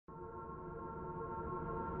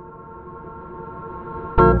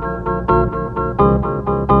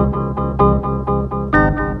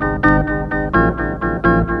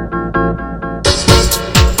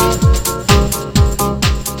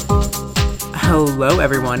Hello,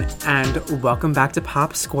 everyone, and welcome back to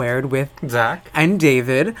Pop Squared with Zach and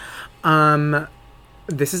David.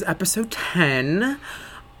 This is episode 10.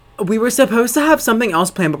 We were supposed to have something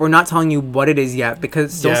else planned, but we're not telling you what it is yet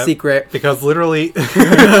because it's still secret. Because literally,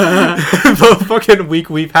 the fucking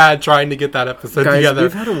week we've had trying to get that episode together.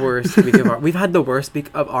 We've had a worst week we've had the worst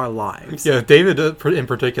week of our lives. Yeah, David in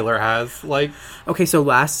particular has Okay, so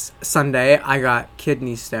last Sunday I got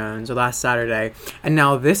kidney stones, or last Saturday, and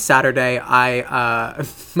now this Saturday I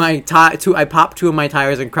popped two of my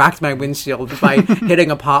tires and cracked my windshield by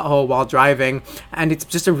hitting a pothole while driving, and it's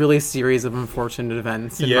just a really series of unfortunate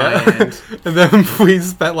events. And then we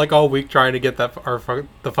spent all week trying to get the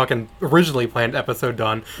fucking originally planned episode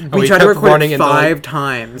done. And we tried to record it 5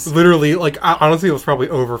 times. Literally, honestly, it was probably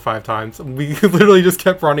over 5 times. We literally just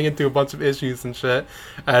kept running into a bunch of issues and shit,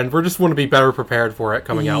 and we just want to be better prepared for it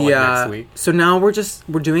coming out next week. So now we're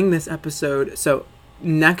doing this episode. So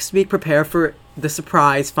next week, prepare for the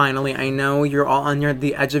surprise. Finally, I know you're all on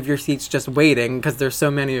the edge of your seats just waiting because there's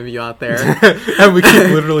so many of you out there, and we keep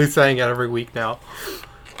literally saying it every week now.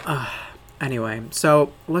 Anyway,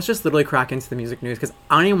 so let's just literally crack into the music news because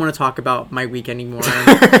I don't even want to talk about my week anymore.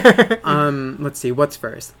 Let's see, what's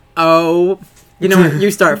first? Oh, you know what? You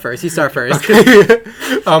start first. Okay.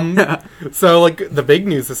 So the big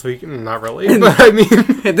news this week, not really, but I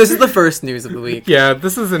mean, this is the first news of the week. Yeah,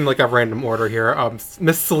 this is in a random order here.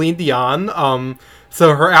 Miss Celine Dion,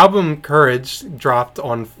 so her album Courage dropped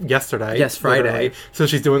on yesterday. Yes, Friday. Literally. So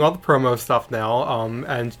she's doing all the promo stuff now.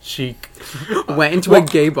 And she went into a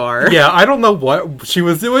gay bar. Yeah, I don't know what she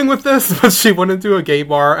was doing with this, but she went into a gay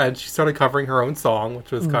bar and she started covering her own song,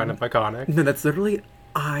 which was kind of iconic. No, that's literally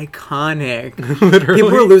iconic. Literally.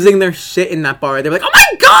 People were losing their shit in that bar. They were like, "Oh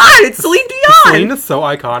my god, it's Celine Dion!" Celine is so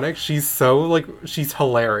iconic. She's so she's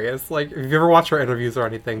hilarious. If you ever watch her interviews or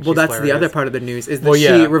anything, well, that's hilarious. the other part of the news is that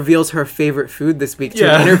she reveals her favorite food this week to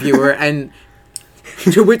an interviewer, and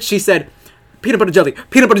to which she said, "Peanut butter jelly,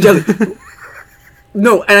 peanut butter jelly."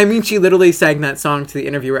 No, and I mean, she literally sang that song to the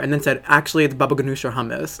interviewer and then said, "Actually, it's baba ganoush or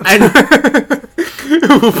hummus."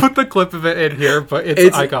 And we'll put the clip of it in here, but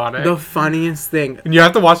it's iconic. The funniest thing. And you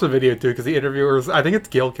have to watch the video too, because the interviewers, I think it's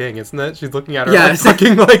Gayle King, isn't it? She's looking at her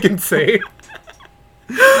fucking insane.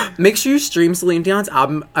 Make sure you stream Celine Dion's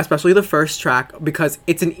album, especially the first track, because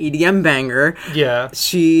it's an EDM banger. Yeah.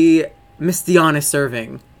 Miss Dion is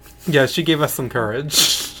serving. Yeah, she gave us some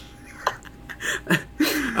courage.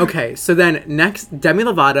 Okay, so then next, Demi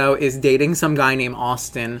Lovato is dating some guy named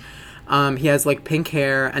Austin. He has pink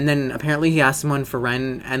hair, and then apparently he asked someone for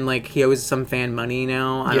rent, and he owes some fan money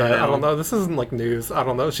now. I don't know. This isn't news. I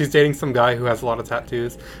don't know. She's dating some guy who has a lot of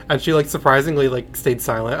tattoos, and she surprisingly stayed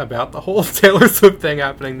silent about the whole Taylor Swift thing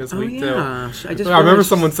happening this week too. I remember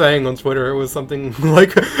someone saying on Twitter it was something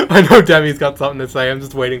I know Demi's got something to say. I'm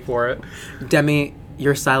just waiting for it. Demi,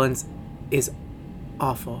 your silence is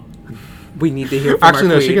awful. We need to hear from Actually,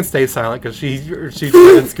 no, she can stay silent because she in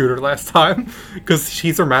Scooter last time because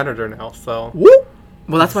she's her manager now. So, well,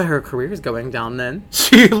 that's why her career is going down. Then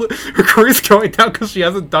her career's going down because she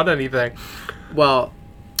hasn't done anything. Well,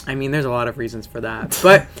 I mean, there's a lot of reasons for that.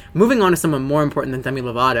 But moving on to someone more important than Demi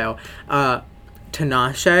Lovato,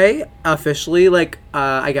 Tinashe officially,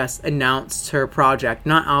 I guess, announced her project.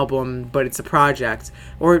 Not album, but it's a project.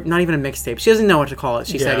 Or not even a mixtape. She doesn't know what to call it,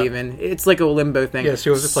 she said even. It's a limbo thing. Yeah, she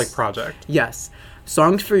was just project. Yes.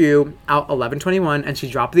 Songs for You, out 11/21, and she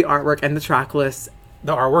dropped the artwork and the track list.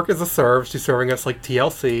 The artwork is a serve. She's serving us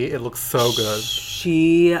TLC. It looks so good.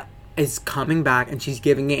 She is coming back and she's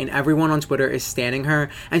giving it, and everyone on Twitter is standing her,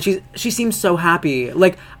 and she seems so happy.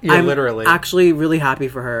 I'm literally actually really happy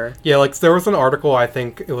for her. Yeah, there was an article, I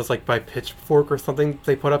think it was by Pitchfork or something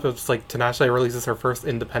they put up. It was Tinashe releases her first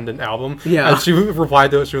independent album. Yeah. And she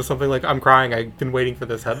replied to it. She was something "I'm crying. I've been waiting for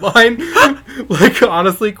this headline."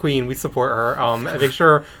 Honestly, Queen, we support her. Make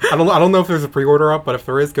sure I don't know if there's a pre-order up, but if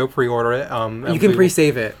there is, go pre-order it. You can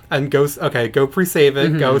pre-save it. And go pre-save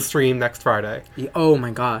it. Mm-hmm. Go stream next Friday. Oh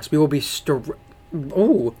my gosh, we will be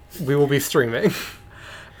we will be streaming.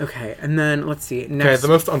 Okay, and then let's see. Okay, the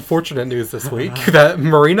most unfortunate news this week that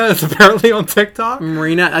Marina is apparently on TikTok.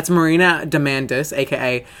 That's Marina Demandis,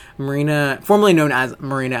 aka Marina, formerly known as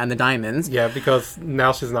Marina and the Diamonds. Yeah, because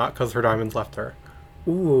now she's not, because her diamonds left her.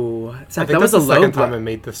 Ooh, Zach, that was the second time I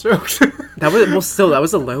made this joke. That was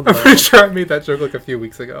a low blow. I'm pretty sure I made that joke a few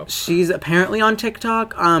weeks ago. She's apparently on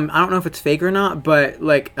TikTok. I don't know if it's fake or not, but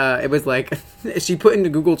it was she put into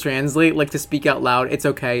Google Translate to speak out loud. It's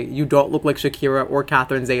okay. You don't look like Shakira or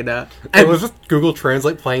Catherine Zeta. It was just Google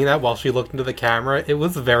Translate playing that while she looked into the camera. It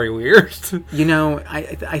was very weird.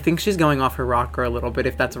 I think she's going off her rocker a little bit,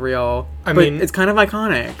 if that's real. I mean, it's kind of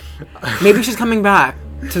iconic. Maybe she's coming back.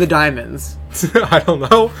 to the diamonds. I don't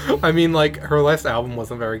know. I mean, like, her last album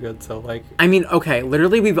wasn't very good, so, like... I mean, okay,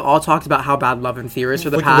 literally, we've all talked about how bad Love and Fear is for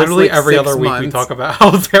the past, literally every 6 other week months. we talk about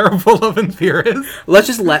how terrible Love and Fear is. Let's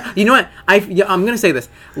just you know what? I'm gonna say this.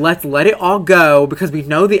 Let's let it all go, because we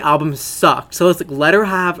know the album sucked. So let's, like, let her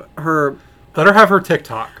have her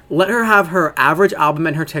TikTok. Let her have her average album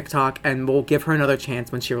and her TikTok, and we'll give her another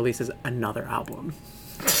chance when she releases another album.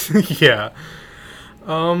 Yeah.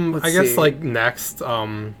 I guess, see. like, next,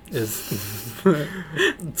 is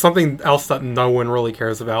something else that no one really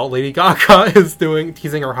cares about. Lady Gaga is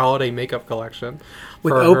teasing her holiday makeup collection.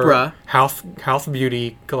 With Oprah. House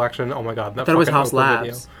Beauty collection. Oh my god. I thought it was House Oprah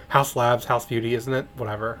Labs. Video. House Labs, House Beauty, isn't it?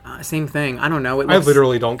 Whatever. Same thing. I don't know. I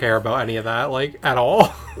literally don't care about any of that, like, at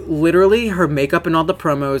all. Literally, her makeup and all the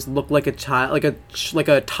promos look like a child, like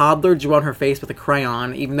a toddler drew on her face with a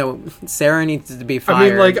crayon. Even though Sarah needs to be fired. I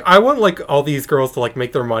mean, like, I want, like, all these girls to, like,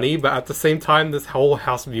 make their money, but at the same time, this whole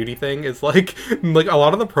House Beauty thing is like a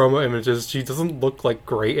lot of the promo images, she doesn't look like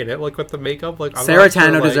great in it, like with the makeup. Like, Sarah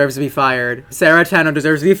Tanno deserves to be fired. Sarah Tanno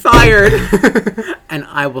deserves to be fired. And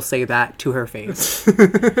I will say that to her face.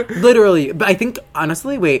 Literally. But I think,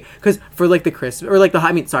 honestly, because for, like, the Christmas, or, like,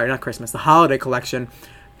 not Christmas, the holiday collection,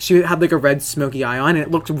 she had, like, a red smoky eye on, and it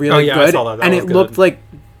looked really good. I saw that. And it looked like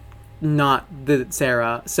not the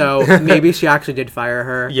Sarah. So maybe she actually did fire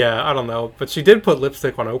her. Yeah, I don't know. But she did put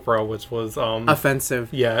lipstick on Oprah, which was... offensive.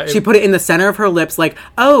 Yeah. She put it in the center of her lips, like,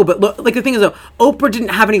 oh, but look, like, the thing is, though, Oprah didn't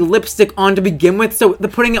have any lipstick on to begin with, so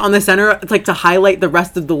putting it on the center, like, to highlight the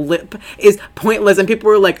rest of the lip is pointless, and people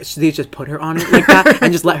were like, should they just put her on it like that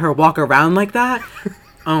and just let her walk around like that?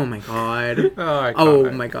 Oh my god. Oh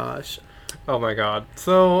my gosh. Oh my god.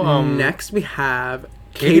 So, next we have...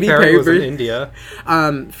 Katy Perry was in India.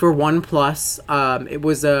 For OnePlus. It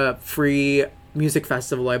was a free music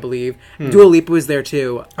festival, I believe. Dua Lipa was there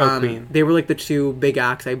too. Queen. They were like the 2 big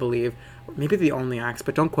acts, I believe. Maybe the only acts,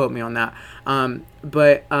 but don't quote me on that.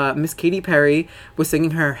 But Miss Katy Perry was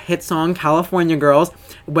singing her hit song, California Girls,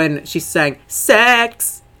 when she sang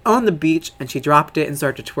Sex on the beach, and she dropped it and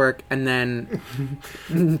started to twerk, and then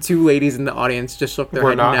 2 ladies in the audience just shook their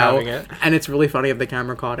head no. Having it. And it's really funny if the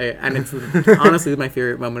camera caught it, and it's honestly my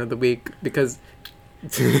favorite moment of the week, because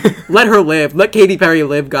let her live. Let Katy Perry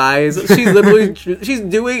live, guys. She's literally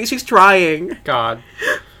she's trying. God.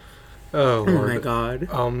 Oh, Lord. My god.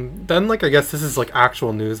 Then, like, I guess this is, like,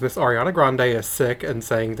 actual news. Miss Ariana Grande is sick and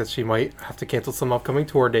saying that she might have to cancel some upcoming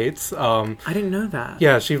tour dates. I didn't know that.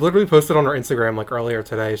 Yeah, she literally posted on her Instagram, like, earlier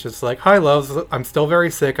today. She's just like, hi, loves. I'm still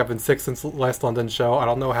very sick. I've been sick since last London show. I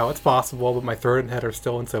don't know how it's possible, but my throat and head are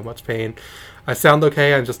still in so much pain. I sound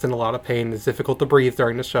okay. I'm just in a lot of pain. It's difficult to breathe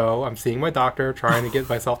during the show. I'm seeing my doctor, trying to get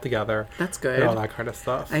myself together. That's good. And all that kind of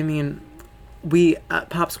stuff. I mean... We,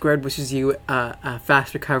 Pop Squared wishes you a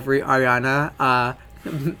fast recovery, Ariana,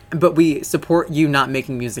 but we support you not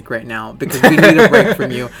making music right now, because we need a break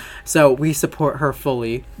from you, so we support her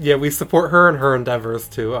fully. Yeah, we support her and her endeavors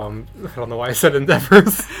to, I don't know why I said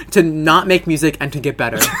endeavors. To not make music and to get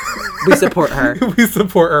better. We support her. We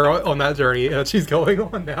support her on that journey that she's going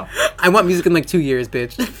on now. I want music in like 2 years,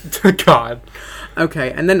 bitch. God.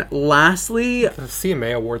 Okay, and then lastly... The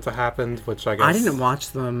CMA Awards that happened, which I guess... I didn't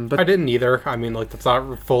watch them, but... I didn't either. I mean, like, that's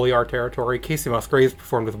not fully our territory. Casey Musgraves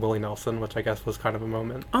performed with Willie Nelson, which I guess was kind of a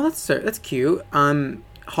moment. Oh, that's cute.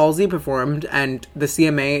 Halsey performed, and the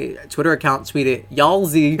CMA Twitter account tweeted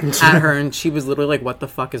 "Y'allsy" at her, and she was literally like, "What the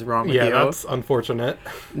fuck is wrong with you?" Yeah, that's unfortunate.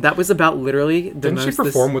 That was about literally the Didn't she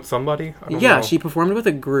perform with somebody? I don't know. She performed with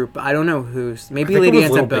a group. I don't know who's. Maybe I think Lady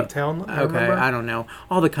it was Antebellum. Little Big Town. Okay, I don't know.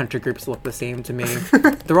 All the country groups look the same to me.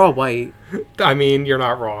 They're all white. I mean, you're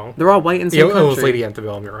not wrong. They're all white and same country. It was Lady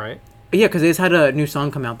Antebellum. You're right. Yeah, because they just had a new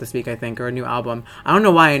song come out this week, I think, or a new album. I don't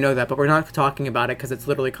know why I know that, but we're not talking about it because it's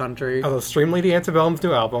literally country. Oh, stream Lady Antebellum's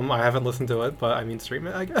new album. I haven't listened to it, but I mean, stream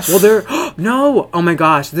it, I guess. Well, no! Oh my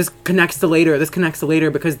gosh, this connects to later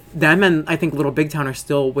because them and I think Little Big Town are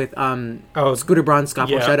still with Scooter Braun, Scott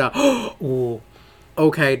Borchetta. Ooh.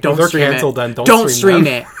 Okay, don't they're stream canceled, it. Then Don't stream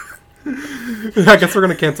it. I guess we're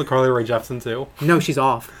gonna cancel Carly Rae Jepsen too. No, she's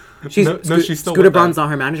off. She's still Scooter Braun's not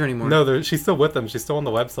her manager anymore. No, she's still with them. She's still on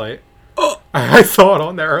the website. I saw it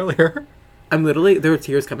on there earlier. There were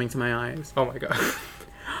tears coming to my eyes. Oh my god.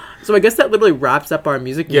 So I guess that literally wraps up our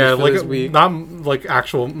music news for this week. Not like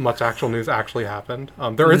much actual news actually happened.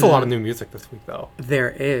 There is a lot of new music this week though. There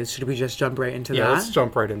is. Should we just jump right into that? Yeah, let's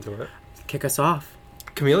jump right into it. Kick us off.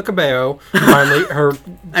 Camila Cabello finally her.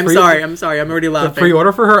 I'm sorry. I'm already laughing. The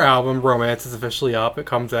pre-order for her album Romance is officially up. It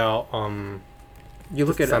comes out you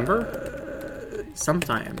look December?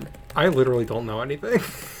 Sometime. I literally don't know anything.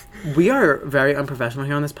 We are very unprofessional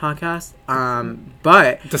here on this podcast.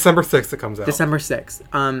 But December 6th it comes out. December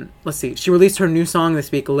 6th. Let's see. She released her new song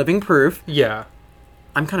this week, Living Proof. Yeah.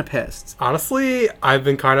 I'm kind of pissed. Honestly, I've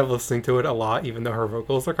been kind of listening to it a lot, even though her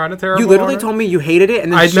vocals are kind of terrible. You literally told me you hated it,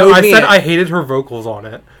 and then I said I hated her vocals on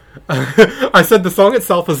it. I said the song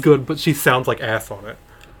itself is good, but she sounds like ass on it.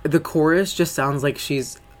 The chorus just sounds like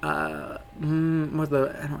she's I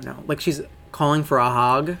don't know, like she's calling for a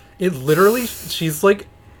hog. It literally, she's like,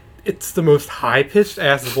 it's the most high-pitched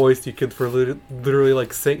ass voice you could literally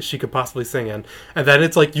like sing, she could possibly sing in, and then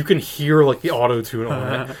it's like you can hear like the auto-tune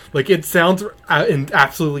on it. Like it sounds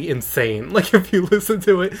absolutely insane. Like if you listen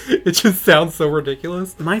to it, it just sounds so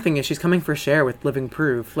ridiculous. My thing is she's coming for Cher with Living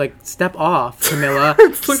Proof. Like, step off, Camilla.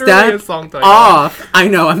 It's literally a song title. Off. I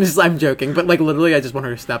know, I'm joking, but like literally I just want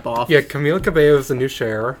her to step off. Yeah, Camila Cabello is the new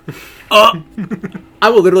Cher. I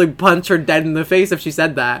will literally punch her dead in the face if she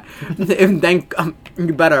said that. And then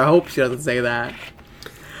you better hope she doesn't say that.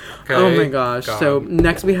 Okay, oh my gosh. God. So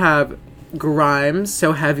next we have Grimes,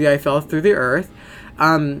 So Heavy I Fell Through the Earth.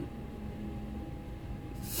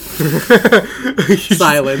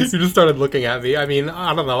 Silence. You just started looking at me. I mean,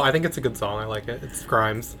 I don't know. I think it's a good song. I like it. It's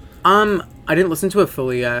Grimes. I didn't listen to it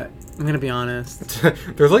fully yet. I'm gonna be honest.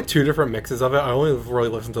 There's like 2 different mixes of it. I only really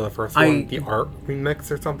listened to the first one, the art remix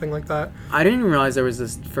or something like that. I didn't even realize there was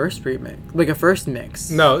this first remix, like a first mix.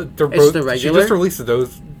 No, they're both. The regular? She just released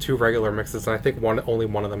those 2 regular mixes, and I think only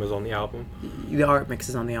one of them is on the album. The art mix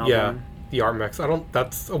is on the album. Yeah, the art mix.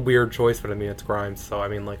 That's a weird choice, but I mean it's Grimes, so I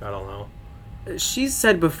mean like I don't know. She's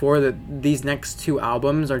said before that these next 2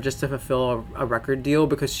 albums are just to fulfill a record deal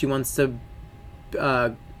because she wants to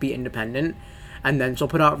be independent, and then she'll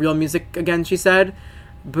put out real music again, she said.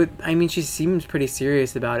 But I mean, she seems pretty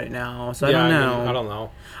serious about it now, so yeah, I don't know. I don't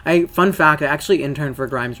know. Fun fact, I actually interned for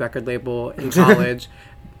Grimes record label in college.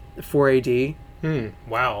 4AD.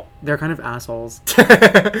 Wow. They're kind of assholes.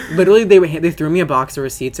 Literally, they threw me a box of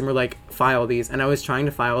receipts and were like, file these. And I was trying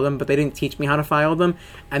to file them, but they didn't teach me how to file them.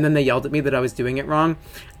 And then they yelled at me that I was doing it wrong.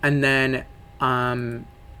 And then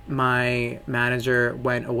my manager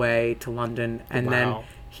went away to London. And then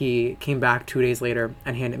he came back 2 days later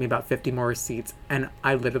and handed me about 50 more receipts. And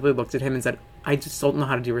I literally looked at him and said, I just don't know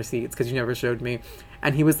how to do receipts because you never showed me.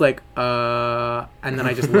 And he was like, and then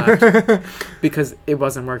I just left because it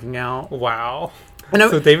wasn't working out. Wow.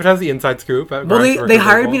 So David has the inside scoop. Well, they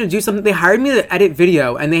hired me to do something. They hired me to edit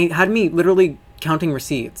video, and they had me literally counting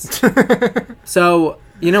receipts. So,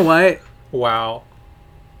 you know what? Wow.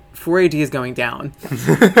 4AD is going down.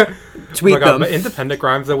 Tweet them. But independent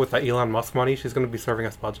Grimes, though, with that Elon Musk money, she's going to be serving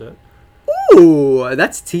us budget. Ooh,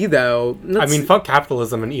 that's tea, though. I mean, fuck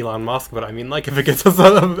capitalism and Elon Musk, but I mean, like, if it gets us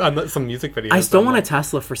some music videos. I still want a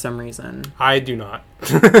Tesla for some reason. I do not.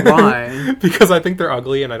 Why? Because I think they're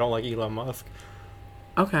ugly and I don't like Elon Musk.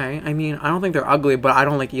 Okay, I mean, I don't think they're ugly, but I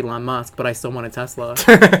don't like Elon Musk, but I still want a Tesla.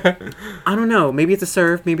 I don't know. Maybe it's a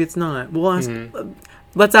serve, maybe it's not. We'll ask.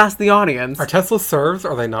 Let's ask the audience. Are Tesla serves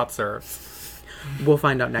or are they not serves? We'll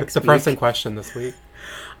find out next week. It's a pressing question this week.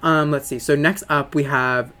 Let's see. So next up, we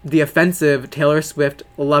have the offensive Taylor Swift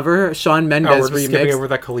Lover Shawn Mendes remix. We're just skipping over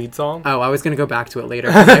that Khalid song? Oh, I was going to go back to it later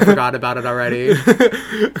because I forgot about it already.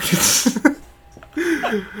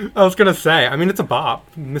 I was going to say, I mean, it's a bop.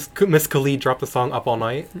 Miss Khalid dropped the song Up All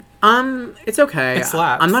Night. It's okay. It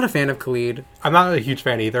slaps. I'm not a fan of Khalid. I'm not a huge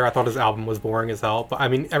fan either. I thought his album was boring as hell. But, I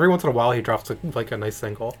mean, every once in a while he drops, a nice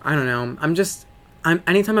single. I don't know.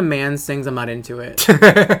 Anytime a man sings, I'm not into it.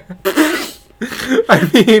 I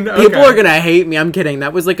mean, okay. People are gonna hate me. I'm kidding.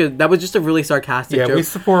 That was just a really sarcastic joke. Yeah, we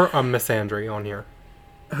support Miss Andry on here.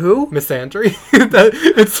 Who? Miss Andry.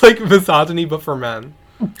 It's like misogyny, but for men.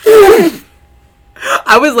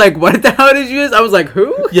 I was like, what the hell did you use? I was like,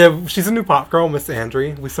 who? Yeah, she's a new pop girl, Miss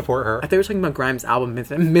Andry. We support her. I thought you were talking about Grimes' album, Miss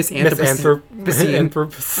Anthropocene.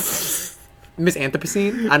 Miss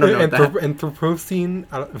Anthropocene? I don't know that. Anthropocene.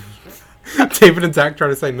 David and Zach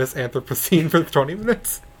trying to say Miss Anthropocene for 20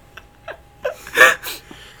 minutes.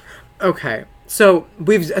 Okay, so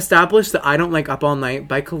we've established that I don't like Up All Night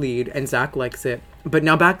by Khalid, and Zach likes it. But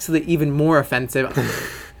now back to the even more offensive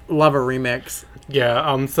Lover remix.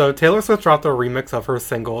 Yeah, so Taylor Swift dropped a remix of her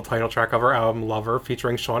single title track of her album Lover,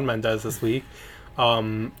 featuring Shawn Mendes this week.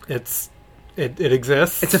 It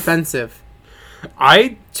exists. It's offensive.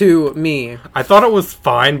 To me. I thought it was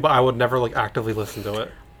fine, but I would never actively listen to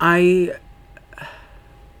it. I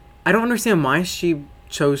don't understand why she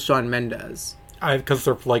chose Shawn Mendes. Because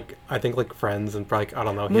they're I think friends and I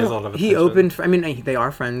don't know. He has a lot of attention. He opened for, they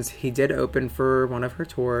are friends. He did open for one of her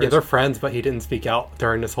tours. Yeah, they're friends, but he didn't speak out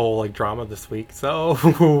during this whole drama this week.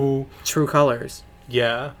 So True colors.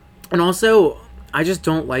 Yeah. And also, I just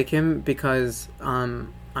don't like him because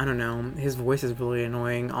I don't know. His voice is really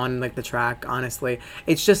annoying on like the track. Honestly,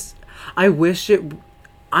 it's just I wish it.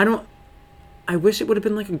 I wish it would have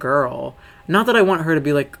been like a girl. Not that I want her to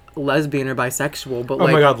be like lesbian or bisexual, but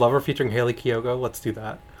my god, Lover featuring Hayley Kiyoko. Let's do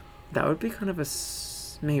that. That would be kind of a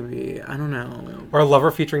maybe. I don't know. Or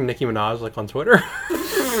Lover featuring Nicki Minaj, like on Twitter.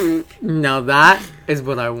 Now that is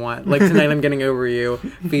what I want. Like Tonight I'm Getting Over You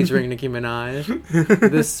featuring Nicki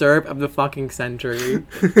Minaj. The syrup of the fucking century.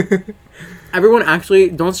 Everyone actually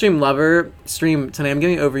don't stream Lover, stream Tonight I'm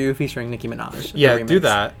Getting Over You featuring Nicki Minaj. Yeah, do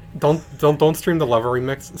that. Don't stream the Lover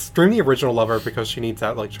remix. Stream the original Lover because she needs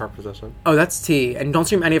that like chart position. Oh, that's T. And don't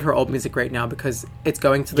stream any of her old music right now because it's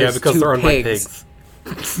going to those because two they're owned by pigs.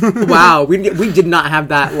 Wow, we did not have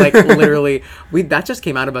that like literally. That just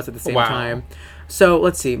came out of us at the same time. So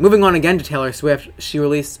let's see. Moving on again to Taylor Swift, she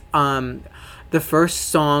released the first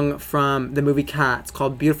song from the movie Cats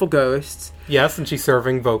called "Beautiful Ghosts." Yes, and she's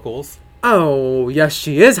serving vocals. Oh, yes,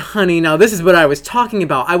 she is, honey. Now, this is what I was talking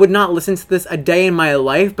about. I would not listen to this a day in my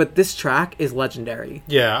life, but this track is legendary.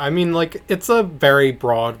 Yeah, I mean, like, it's a very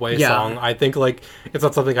Broadway song. I think, like, it's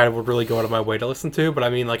not something I would really go out of my way to listen to, but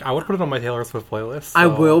I mean, like, I would put it on my Taylor Swift playlist. So. I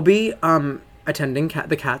will be, attending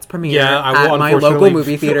the Cats premiere I will at my local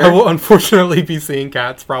movie theater. I will unfortunately be seeing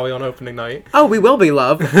Cats probably on opening night. Oh, we will be,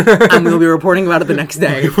 love. And we'll be reporting about it the next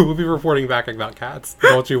day. We will be reporting back about Cats.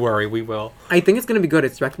 Don't you worry, we will. I think it's going to be good.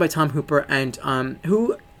 It's directed by Tom Hooper, and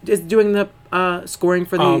who is doing the scoring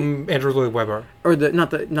for the... Andrew Lloyd Webber. Or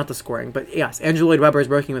not the scoring, but yes, Andrew Lloyd Webber is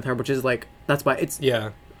working with her, which is like, that's why it's...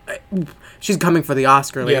 Yeah. She's coming for the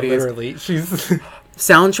Oscar, ladies. Yeah, literally. She's...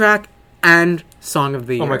 Soundtrack and Song of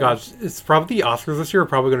the Year. Oh my gosh, it's probably the Oscars this year are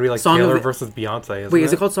probably going to be like Taylor versus Beyonce, isn't it?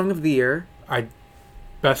 Is it called Song of the Year?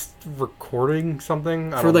 Best recording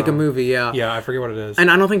something? For like a movie, yeah. Yeah, I forget what it is.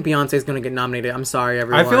 And I don't think Beyonce's going to get nominated. I'm sorry,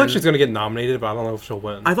 everyone. I feel like she's going to get nominated, but I don't know if she'll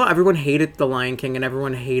win. I thought everyone hated The Lion King and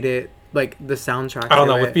everyone hated like the soundtrack. I don't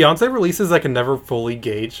know. With Beyonce releases, I can never fully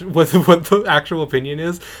gauge what the actual opinion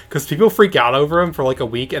is because people freak out over them for like a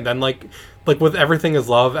week, and then like with Everything Is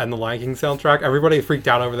Love and the Lion King soundtrack, everybody freaked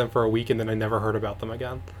out over them for a week, and then I never heard about them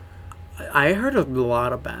again. I heard a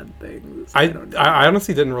lot of bad things. I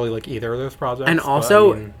honestly didn't really like either of those projects. And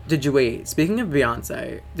also, did you wait? Speaking of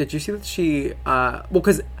Beyonce, did you see that she?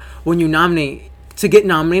 Because when you to get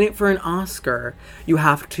nominated for an Oscar, you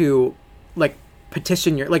have to like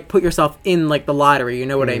petition put yourself in like the lottery. You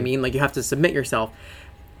know what I mean? Like you have to submit yourself.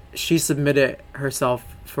 She submitted herself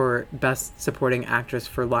for Best Supporting Actress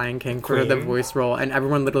for Lion King for the voice role, and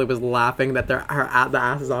everyone literally was laughing that the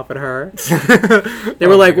ass is off at her. They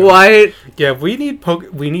were like, "What? Yeah, we need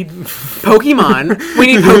Pokemon. We need Pokemon."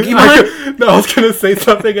 No, I was gonna say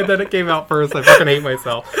something, and then it came out first. I fucking hate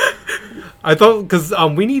myself. I thought because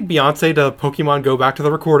we need Beyonce to Pokemon go back to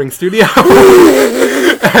the recording studio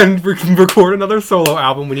and record another solo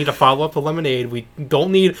album. We need to follow up to Lemonade. We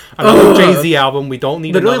don't need another Jay-Z album. We don't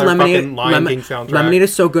need another fucking Lion King soundtrack. Lemonade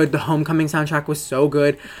is so good. The Homecoming soundtrack was so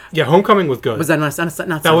good. Yeah, Homecoming was good. Was that not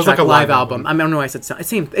soundtrack? That was like a live album. I don't know why I said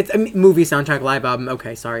it's a movie soundtrack live album.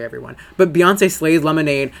 Okay, sorry everyone. But Beyonce slayed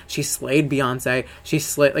Lemonade. She slayed Beyonce. She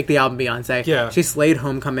slayed like the album Beyonce. Yeah. She slayed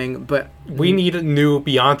Homecoming. But we need a new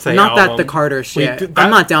Beyonce not album. That the Carter shit. I'm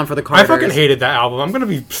not down for the Carters. I fucking hated that album. I'm gonna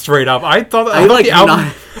be straight up. I thought the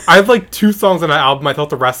album. I have like 2 songs on that album. I thought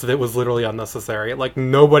the rest of it was literally unnecessary. Like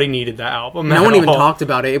nobody needed that album. No one even talked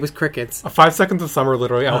about it. It was crickets. 5 Seconds of Summer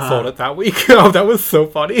literally outsold it that week. Oh, that was so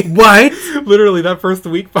funny. What? Literally that first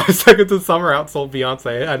week, 5 Seconds of Summer outsold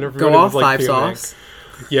Beyonce, and everybody Go off was like, 5 Sauce.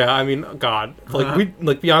 Yeah, I mean, God,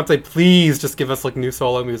 like Beyonce, please just give us like new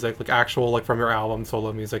solo music, like actual like from your album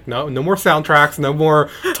solo music. No more soundtracks, no more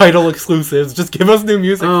Tidal exclusives. Just give us new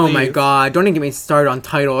music. Oh please. My God! Don't even get me started on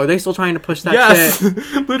Tidal. Are they still trying to push that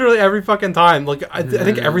shit? Literally every fucking time. Like I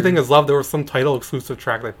think Everything Is Love. There was some Tidal exclusive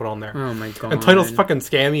track they put on there. Oh my God! And Tidal's fucking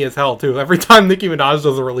scammy as hell too. Every time Nicki Minaj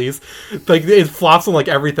does a release, like it flops on like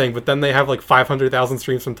everything, but then they have like 500,000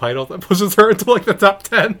 streams from Tidal that pushes her into like the top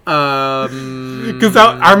 10. Because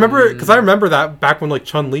I remember that back when like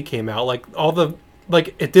Chun-Li came out, like all the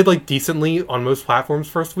like it did like decently on most platforms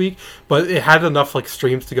first week, but it had enough like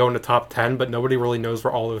streams to go in the top 10, but nobody really knows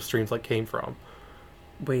where all those streams like came from.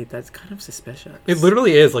 Wait, that's kind of suspicious. It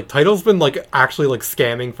literally is. Like Tidal's been like actually like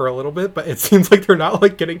scamming for a little bit, but it seems like they're not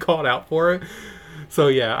like getting caught out for it. So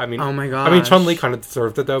yeah, I mean, oh my God. I mean, Chun-Li kind of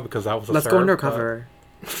deserved it though because that was. Let's go undercover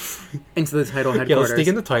into the Tidal headquarters. Yeah, let's dig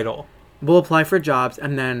into Tidal. We'll apply for jobs,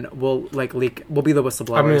 and then we'll like leak. We'll be the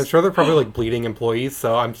whistleblowers. I mean, I'm sure they're probably like bleeding employees,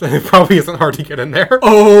 so it probably isn't hard to get in there.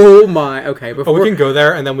 Oh my! Okay, we can go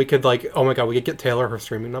there, and then we could like, oh my God, we could get Taylor her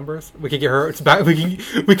streaming numbers. We could get her. It's back. We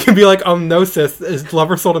can be like, no sis,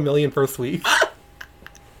 Lover sold 1 million first week.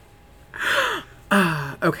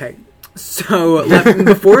 Okay. So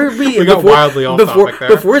before we got wildly off topic there.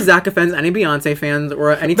 Before Zach offends any Beyonce fans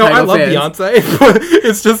or any Tidal fans. No, I love Beyonce, but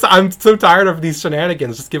it's just I'm so tired of these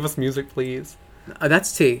shenanigans. Just give us music, please.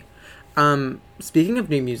 That's tea. Speaking of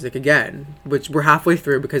new music again, which we're halfway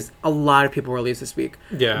through because a lot of people released this week.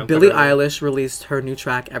 Yeah, Billie Eilish released her new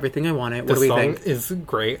track, Everything I Wanted. What do we think? The song is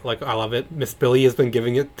great. Like, I love it. Miss Billie has been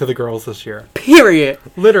giving it to the girls this year. Period.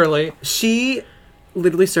 Literally. She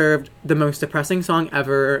literally served the most depressing song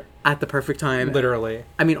ever at the perfect time. Literally.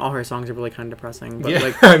 I mean, all her songs are really kind of depressing, but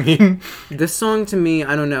yeah, I mean, this song to me,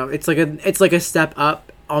 I don't know. It's like a step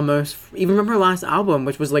up almost, even from her last album,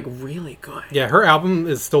 which was like really good. Yeah, her album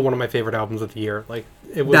is still one of my favorite albums of the year. Like,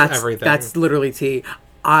 it was everything. That's literally tea.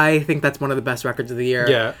 I think that's one of the best records of the year.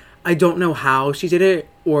 Yeah. I don't know how she did it,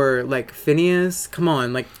 or like Phineas. Come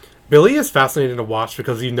on, like. Billie is fascinating to watch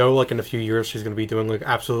because you know, like, in a few years she's going to be doing like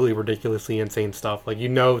absolutely ridiculously insane stuff. Like, you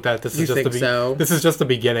know that this is just the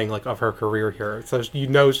beginning, like, of her career here. So you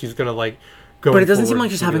know she's going to like go. But it doesn't seem like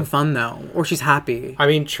she's having fun though, or she's happy. I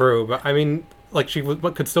mean, true, but I mean, like, she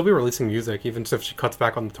could still be releasing music even if she cuts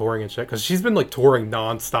back on the touring and shit, because she's been like touring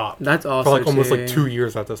nonstop. That's also for like almost like 2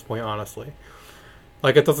 years at this point, honestly.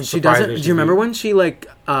 Like, it doesn't surprise me. Do you remember when she, like,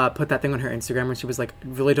 put that thing on her Instagram where she was like,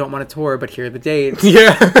 really don't want to tour, but here are the dates?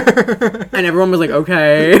 Yeah. And everyone was like,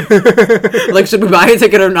 okay. Like, should we buy a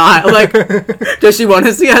ticket or not? Like, does she want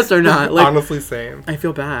to see us or not? Like, honestly, same. I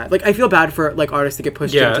feel bad. Like, I feel bad for, like, artists to get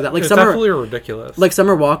pushed into that. Like, it's definitely ridiculous. Like,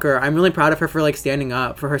 Summer Walker, I'm really proud of her for, like, standing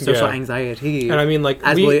up for her social anxiety. And I mean, like,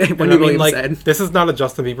 said. This is not a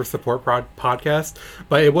Justin Bieber support podcast,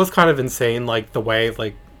 but it was kind of insane, like, the way,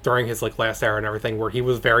 like, during his like last era and everything, where he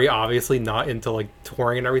was very obviously not into like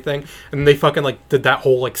touring and everything, and they fucking like did that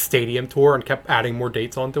whole like stadium tour and kept adding more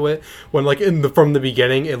dates onto it, when like from the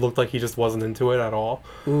beginning it looked like he just wasn't into it at all.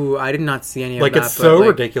 Ooh, I did not see any of that. Like, it's so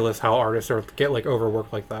ridiculous how artists get like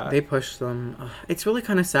overworked like that. They push them. It's really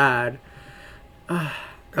kind of sad.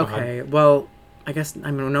 Okay, well, I guess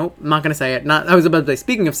nope, I'm not gonna say it. I was about to say,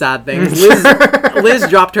 speaking of sad things, Liz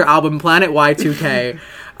dropped her album Planet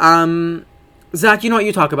Y2K. Zach, you know what?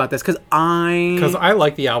 You talk about this because I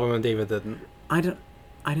like the album and David didn't. I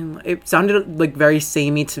didn't. It sounded like very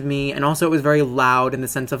samey to me, and also it was very loud in the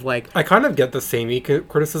sense of like. I kind of get the samey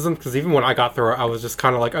criticism because even when I got through it, I was just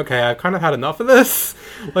kind of like, okay, I've kind of had enough of this.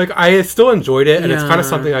 Like, I still enjoyed it, and it's kind of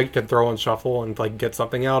something I can throw on shuffle and like get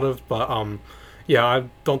something out of. But yeah, I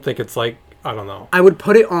don't think it's like. I don't know. I would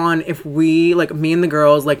put it on if we, like, me and the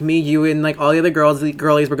girls, like, me, you, and, like, all the other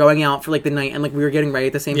girlies were going out for, like, the night, and, like, we were getting ready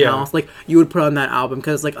at the same house. Like, you would put on that album,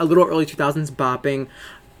 because, like, a little early 2000s bopping,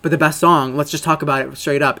 but the best song, let's just talk about it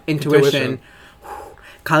straight up, Intuition.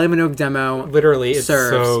 Kylie Minogue demo. Literally, it's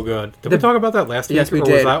so good. Did we talk about that last week? Yes, we or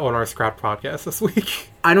did. Was that on our Scrap podcast this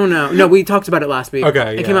week? I don't know. No, we talked about it last week.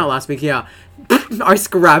 Okay, It came out last week, yeah. Our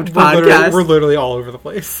Scrapped podcast. We're literally all over the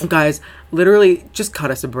place. Guys, literally, just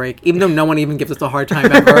cut us a break, even though no one even gives us a hard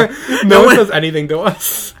time ever. no one does anything to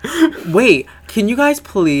us. Wait, can you guys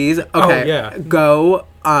please, go,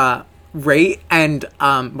 rate and,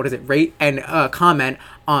 rate and comment,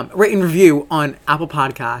 rate and review on Apple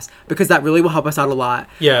Podcasts, because that really will help us out a lot.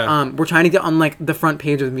 Yeah. We're trying to get on, like, the front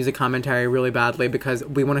page of music commentary really badly because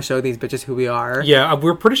we want to show these bitches who we are. Yeah,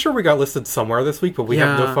 we're pretty sure we got listed somewhere this week, but we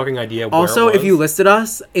have no fucking idea where Also, it was. if you listed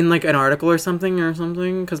us in, like, an article or something,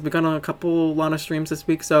 because we got a lot of streams this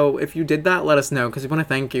week, so if you did that, let us know, because we want to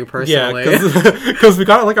thank you personally. Yeah, because we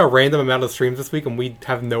got, like, a random amount of streams this week, and we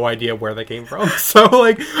have no idea where they came from. So,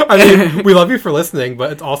 like, I mean, we love you for listening,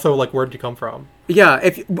 but it's also, like, where'd you come from? Yeah,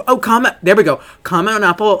 comment. There we go. Comment on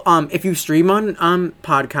Apple. If you stream on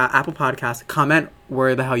Apple Podcasts, comment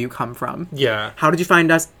where the hell you come from. Yeah. How did you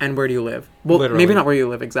find us, and where do you live? Well, literally. Maybe not where you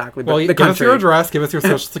live exactly, but the give country. us your address, give us your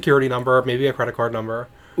social security number, maybe a credit card number.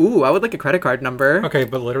 Ooh, I would like a credit card number. Okay,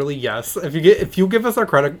 but literally, yes. If you give us a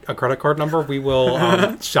credit card number, we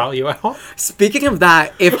will shout you out. Speaking of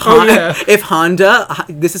that, if Honda,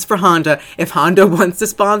 this is for Honda. If Honda wants to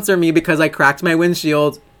sponsor me because I cracked my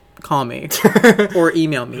windshield, call me or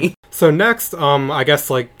email me. So next, I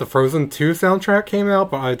guess like the Frozen 2 soundtrack came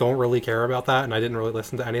out, but I don't really care about that, and I didn't really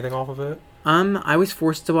listen to anything off of it. I was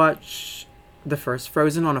forced to watch the first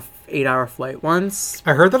Frozen on a 8-hour flight once.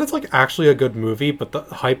 I heard that it's like actually a good movie, but the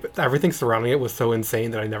hype, everything surrounding it was so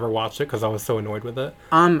insane that I never watched it because I was so annoyed with it.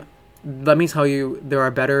 Let me tell you, there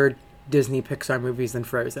are better Disney Pixar movies than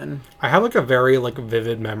Frozen. I have like a very like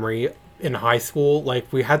vivid memory in high school.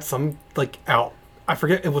 Like we had some like I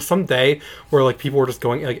forget, it was some day where like people were just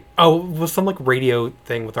going like, oh, it was some like radio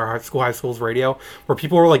thing with our high school's radio where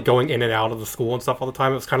people were like going in and out of the school and stuff all the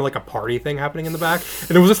time. It was kind of like a party thing happening in the back,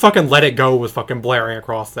 and it was just fucking Let It Go was fucking blaring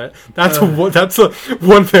across it. That's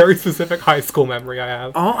one very specific high school memory I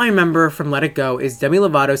have. All I remember from Let It Go is Demi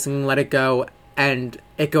Lovato singing Let It Go and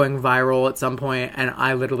it going viral at some point, and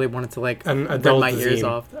I literally wanted to like rip my ears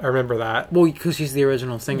off. I remember that. Well, because she's the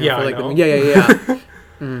original singer. Yeah, for, like, I know. Yeah.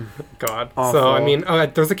 God. Awful. So, I mean,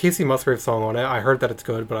 there's a Casey Musgrave song on it. I heard that it's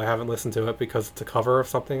good, but I haven't listened to it because it's a cover of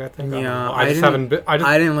something, I think. Yeah. I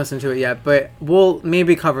didn't listen to it yet, but we'll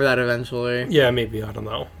maybe cover that eventually. Yeah, maybe. I don't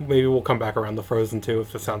know. Maybe we'll come back around to Frozen 2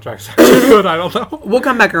 if the soundtrack's actually good. I don't know. We'll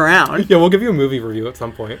come back around. Yeah, we'll give you a movie review at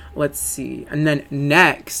some point. Let's see. And then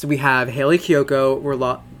next, we have Hayley Kiyoko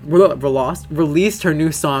released her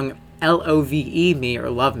new song, Love Me,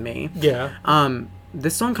 or Love Me. Yeah.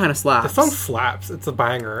 This song kind of slaps. The song slaps. It's a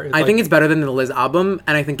banger. I think it's better than the Liz album,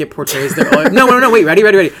 and I think it portrays their early... No, wait,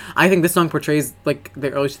 ready. I think this song portrays, like, the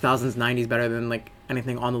early 2000s, 90s better than, like,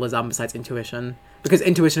 anything on the Liz album besides Intuition. Because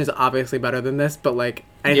Intuition is obviously better than this, but, like,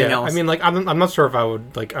 anything else... I mean, like, I'm not sure if I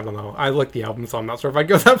would, like, I don't know. I like the album, so I'm not sure if I'd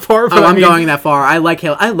go that far. But I'm going that far. I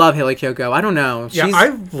love Hayley Kiyoko. I don't know.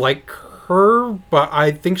 I like her, but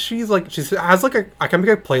I think she has like I can make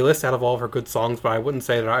a playlist out of all of her good songs, but I wouldn't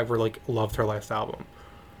say that I ever like loved her last album,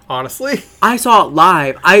 honestly. I saw it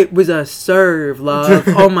live. I was a serve love.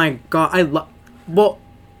 Oh my god, I love. Well,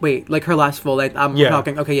 wait, like her last full length. I'm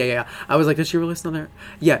talking. Okay, yeah. I was like, did she release another?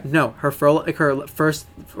 Yeah, no, her first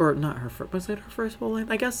or not her first. Was it her first full length?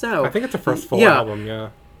 I guess so. I think it's her first full album.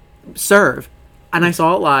 Yeah. Serve. And I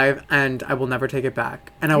saw it live, and I will never take it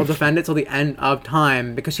back. And I will defend it till the end of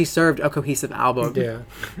time, because she served a cohesive album. Yeah.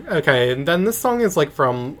 Okay, and then this song is, like,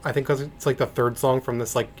 from... I think it's, like, the third song from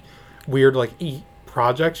this, like, weird, like,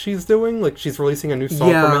 project she's doing. Like, she's releasing a new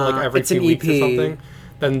song from it, like, every few weeks or something.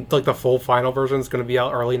 Then, like, the full final version is going to be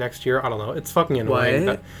out early next year. I don't know. It's fucking annoying.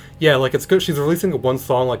 What? Yeah, like, it's good. She's releasing one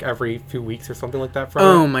song, like, every few weeks or something like that.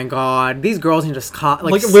 Oh, my God. These girls can just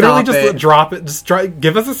literally just drop it. Just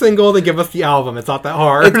give us a single, then give us the album. It's not that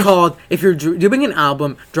hard. It's called, if you're doing an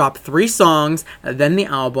album, drop 3 songs, then the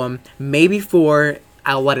album, maybe 4...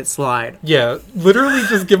 I'll let it slide. Yeah, literally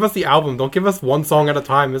just give us the album. Don't give us one song at a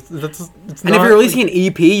time. It's and if you're releasing an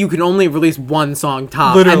EP, you can only release one song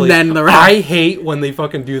top, literally, and then the rest. I hate when they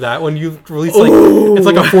fucking do that. When you release like it's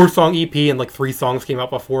like a 4-song EP and like 3 songs came out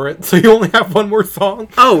before it, so you only have one more song.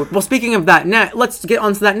 Oh, well, speaking of that, let's get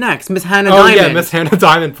onto that next. Miss Hannah Diamond. Oh yeah, Miss Hannah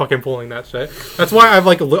Diamond fucking pulling that shit. That's why I've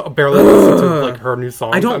like barely listened to like her new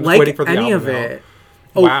songs. I don't like any of it.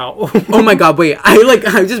 Oh, wow. Oh my god, wait. I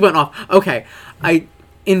just went off. Okay.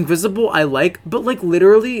 Invisible I like, but like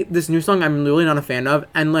literally this new song I'm really not a fan of,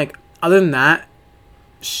 and like other than that,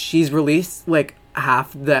 she's released like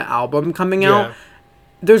half the album coming out.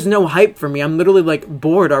 There's no hype for me. I'm literally like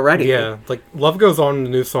bored already. Yeah, like Love Goes On,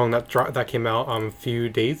 the new song that came out a few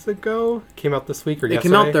days ago. Came out this week or yesterday? It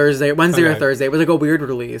came out Wednesday or Thursday. It was like a weird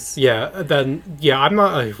release. Yeah, I'm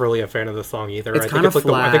not really a fan of the song either. It's kind of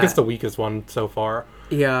flat. I think it's the weakest one so far.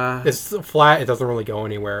 Yeah, it's flat. It doesn't really go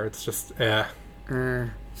anywhere. It's just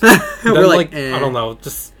We're like I don't know,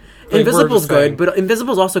 just like, Invisible's good, but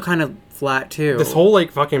Invisible's also kind of flat too. This whole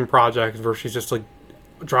like fucking project where she's just like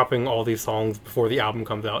dropping all these songs before the album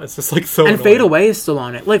comes out, it's just like so and annoying. Fade Away is still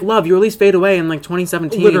on it. Like Love, you released Fade Away in like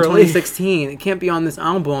 2017, literally. 2016. It can't be on this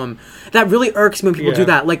album. That really irks me when people do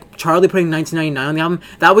that. Like Charlie putting 1999 on the album,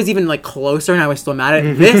 that was even like closer, and I was still mad at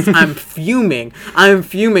it. This, I'm fuming.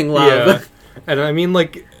 Love. Yeah. And I mean,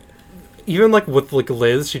 like, even like with like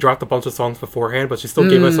Liz, she dropped a bunch of songs beforehand, but she still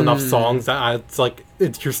gave us enough songs that it's like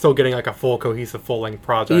you're still getting like a full cohesive full length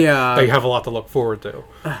project that you have a lot to look forward to.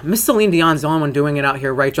 Miss Celine Dion's the only one doing it out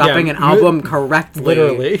here, right? Dropping an album correctly.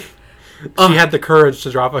 Literally. She had the courage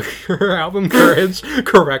to drop her album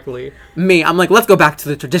correctly. Me, I'm like, let's go back to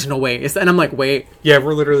the traditional ways. And I'm like, wait. Yeah,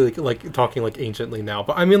 we're literally like talking like anciently now.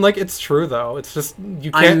 But I mean, like, it's true though. It's just,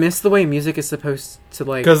 you can't. I miss the way music is supposed to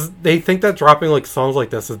like. Because they think that dropping like songs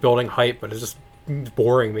like this is building hype, but it's just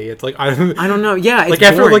boring me. It's like, I don't know. Yeah, it's like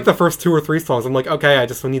after like the first 2 or 3 songs, I'm like, okay, I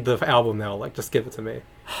just need the album now. Like, just give it to me.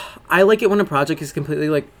 I like it when a project is completely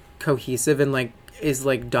like cohesive and like is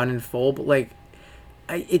like done in full, but like.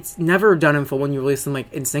 It's never done in full when you release them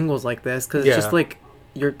like in singles like this, because it's just like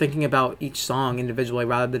you're thinking about each song individually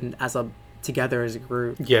rather than together as a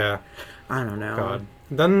group. Yeah, I don't know. God.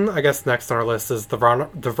 Then I guess next on our list is the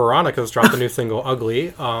Veronicas dropped a new single,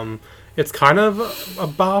 "Ugly." It's kind of a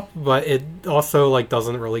bop, but it also like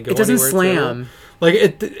doesn't really go. It doesn't anywhere slam. too. Like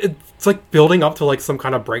it's like building up to like some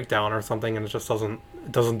kind of breakdown or something, and it just doesn't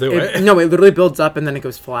do it. No, it literally builds up and then it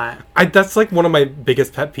goes flat. That's like one of my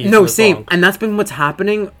biggest pet peeves. No, same. Song. And that's been what's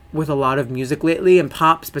happening with a lot of music lately, and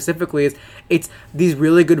pop specifically, is it's these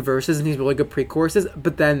really good verses and these really good pre-choruses,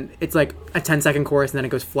 but then it's like a 10-second chorus and then it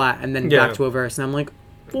goes flat and then back to a verse, and I'm like,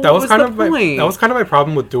 well, that was kind of my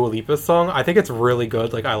problem with Dua Lipa's song. I think it's really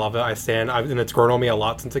good. Like, I love it. I stand, and it's grown on me a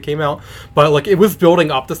lot since it came out. But like, it was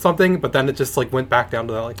building up to something, but then it just like went back down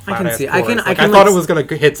to that like flat ass chorus. I thought it was gonna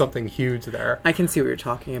hit something huge there. I can see what you're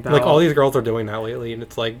talking about. Like, all these girls are doing that lately, and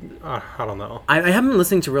it's like, I don't know. I haven't been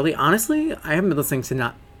listening to honestly, I haven't been listening to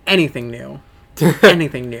not anything new.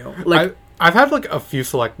 Anything new. Like, I've had like a few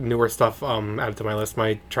select newer stuff added to my list.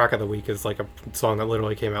 My track of the week is like a song that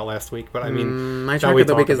literally came out last week, but I mean, my track of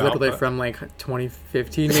the week is literally from like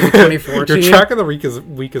 2015, maybe 2014. Your track of the week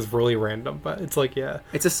is really random, but it's like, yeah,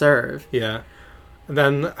 it's a serve. Yeah. And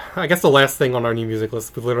then I guess the last thing on our new music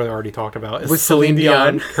list we literally already talked about is Celine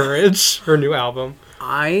Dion, Courage, her new album.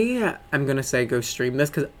 I am gonna say go stream this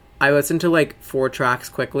because I listened to like 4 tracks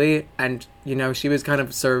quickly, and she was kind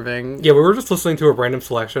of serving. Yeah, we were just listening to a random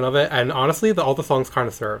selection of it, and honestly, all the songs kind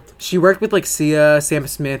of served. She worked with like Sia, Sam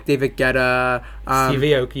Smith, David Guetta, Steve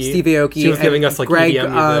Aoki. She was giving us like Greg,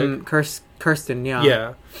 EDM music. Kirsten, yeah.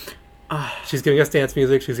 Yeah. She's giving us dance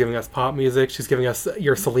music. She's giving us pop music. She's giving us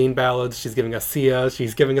your Celine ballads. She's giving us Sia.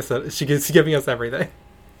 She's giving us everything.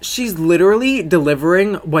 She's literally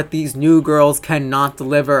delivering what these new girls cannot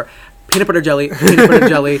deliver. Peanut butter jelly, peanut butter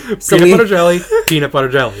jelly, peanut butter jelly, peanut butter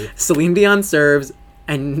jelly. Celine Dion serves,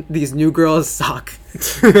 and these new girls suck.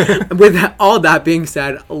 With all that being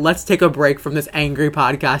said, let's take a break from this angry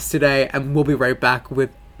podcast today, and we'll be right back with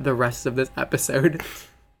the rest of this episode.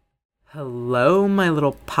 Hello, my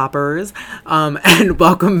little poppers, and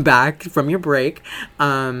welcome back from your break.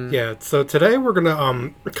 Yeah, so today we're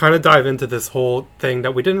gonna kind of dive into this whole thing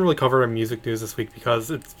that we didn't really cover in music news this week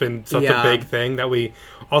because it's been such a big thing that we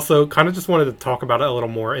also kind of just wanted to talk about it a little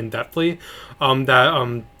more in-depthly.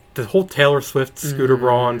 The whole Taylor Swift, Scooter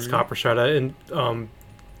Braun, Scott Borchetta and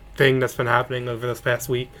thing that's been happening over this past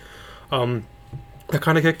week that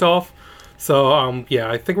kind of kicked off. So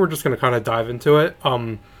I think we're just gonna kind of dive into it.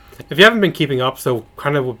 If you haven't been keeping up, so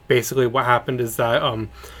kind of basically what happened is that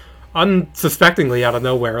unsuspectingly out of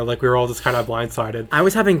nowhere, like we were all just kind of blindsided. I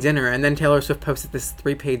was having dinner and then Taylor Swift posted this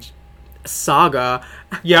 3-page saga.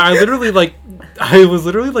 Yeah, I was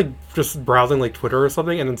literally just browsing like Twitter or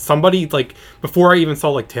something, and then somebody like before I even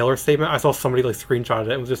saw like Taylor's statement, I saw somebody like screenshot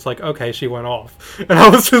it and was just like, okay, she went off, and I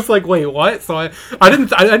was just like, wait, what? So I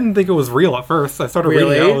didn't think it was real at first. I started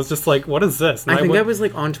reading it. I was just like, what is this? And I think that was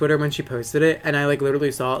like on Twitter when she posted it, and I like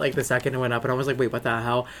literally saw it like the second it went up, and I was like, wait, what the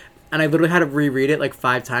hell? And I literally had to reread it like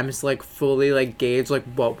 5 times to like fully like gauge like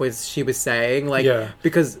what she was saying, like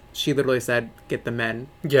because she literally said, "Get the men."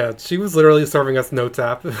 Yeah, she was literally serving us notes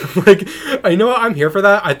app. Like, you know what? I'm here for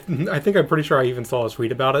that. I think I'm pretty sure I even saw a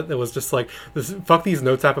tweet about it. It was just like, fuck these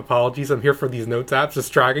notes app apologies. I'm here for these notes apps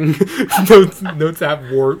just dragging notes app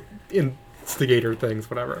war instigator things,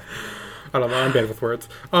 whatever. I don't know. I'm bad with words.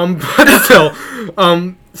 But still,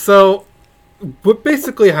 so what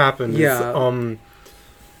basically happened is,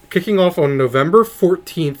 kicking off on November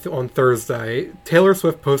 14th on Thursday, Taylor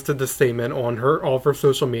Swift posted this statement on all of her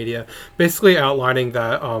social media, basically outlining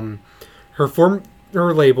that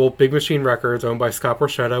her label, Big Machine Records, owned by Scott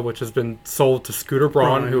Borchetta, which has been sold to Scooter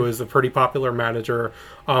Braun, who is a pretty popular manager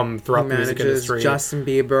throughout the music industry. Justin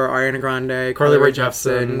Bieber, Ariana Grande, Carly Rae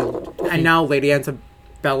Jepsen, and now Lady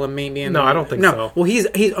Antebellum, maybe. No, I don't think so. Well,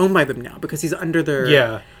 he's owned by them now because he's under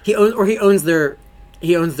their...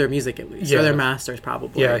 He owns their music at least, or their masters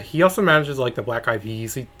probably. Yeah, he also manages like the Black Eyed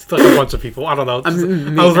Peas. He's like a bunch of people. I don't know.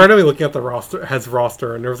 I was randomly looking at his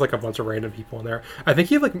roster, and there was like a bunch of random people in there. I think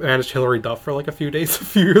he like managed Hilary Duff for like a few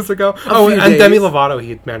years ago. And Demi Lovato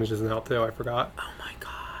he manages now too. I forgot. Oh my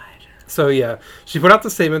god. So yeah, she put out the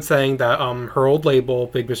statement saying that her old label,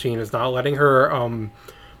 Big Machine, is not letting her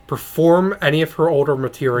perform any of her older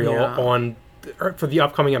material for the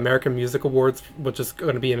upcoming American Music Awards, which is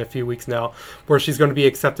going to be in a few weeks now, where she's going to be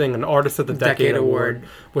accepting an Artist of the Decade Award,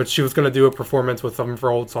 which she was going to do a performance with some of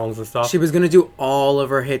her old songs and stuff. She was going to do all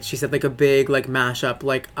of her hits. She said like a big like mashup,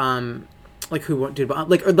 like who did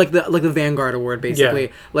the Vanguard Award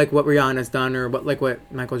basically, like what Rihanna's done or what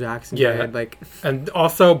Michael Jackson did, like, and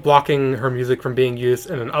also blocking her music from being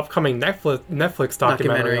used in an upcoming Netflix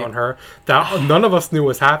documentary on her that none of us knew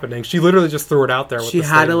was happening. She literally just threw it out there. She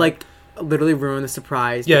had to like literally ruin the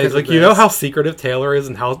surprise. Yeah, he's like, you know how secretive Taylor is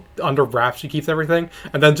and how under wraps she keeps everything?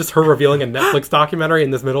 And then just her revealing a Netflix documentary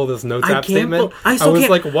in this middle of this notes app statement. I was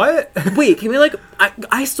like, what? Wait, can we like...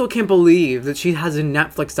 I still can't believe that she has a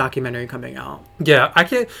Netflix documentary coming out. Yeah, I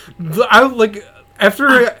can't... I like... After,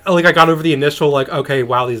 I got over the initial, like, okay,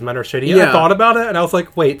 wow, these men are shitty, yeah. I thought about it, and I was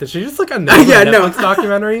like, wait, did she just, like, announce a Netflix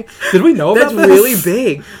documentary? Did we know about this? That's really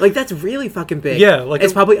big. Like, that's really fucking big. Yeah, like...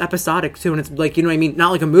 It's probably episodic, too, and it's, like, you know what I mean?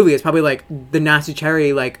 Not like a movie. It's probably, like, the Nasty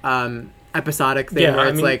Cherry, like, episodic thing where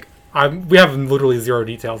it's, like... we have literally zero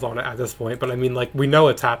details on it at this point, but I mean, like, we know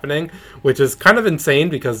it's happening, which is kind of insane,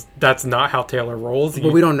 because that's not how Taylor rolls.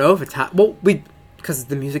 Well, we don't know if it's because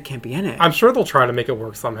the music can't be in it. I'm sure they'll try to make it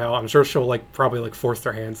work somehow. I'm sure she'll probably force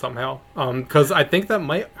their hand somehow. Because I think that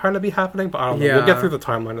might kind of be happening, but I don't know. Yeah. We'll get through the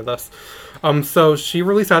timeline of this. So she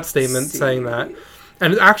released that statement saying that,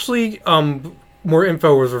 and actually, more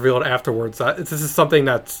info was revealed afterwards that this is something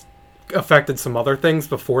that's affected some other things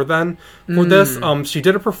before then. For this, she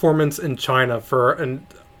did a performance in China for an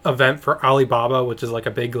event for Alibaba, which is like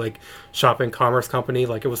a big shopping commerce company.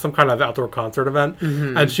 Like, it was some kind of outdoor concert event,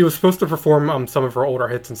 and she was supposed to perform some of her older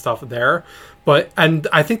hits and stuff there. And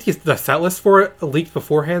I think the set list for it leaked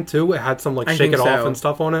beforehand too. It had some Shake It Off and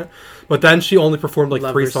stuff on it, but then she only performed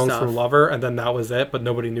 3 songs from Lover, and then that was it. But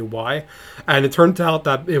nobody knew why, and it turned out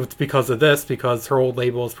that it was because of this, because her old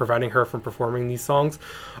label is preventing her from performing these songs.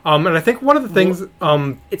 And I think one of the things,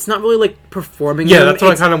 it's not really performing. Yeah, that's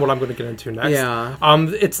what I'm going to get into next. Yeah,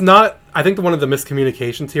 it's not. I think one of the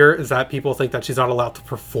miscommunications here is that people think that she's not allowed to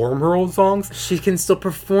perform her old songs. She can still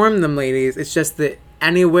perform them, ladies. It's just that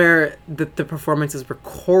anywhere that the performance is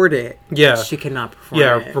recorded, she cannot perform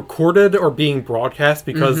it. Recorded or being broadcast,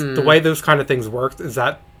 because the way those kind of things work is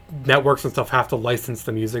that networks and stuff have to license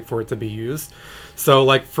the music for it to be used. So,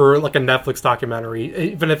 for a Netflix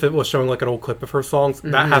documentary, even if it was showing an old clip of her songs,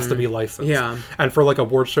 that has to be licensed. Yeah. And for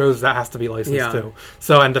award shows, that has to be licensed too.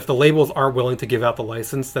 So, and if the labels aren't willing to give out the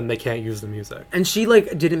license, then they can't use the music. And she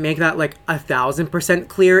didn't make that 1,000%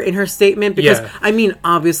 clear in her statement, because I mean,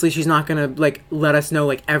 obviously she's not gonna let us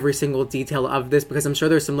know every single detail of this, because I'm sure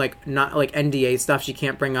there's some not NDA stuff she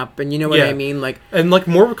can't bring up, and you know what I mean, and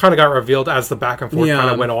more kind of got revealed as the back and forth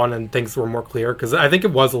kind of went on and things were more clear, because I think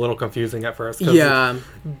it was a little confusing at first.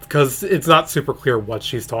 Because it's not super clear what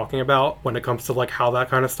she's talking about when it comes to how that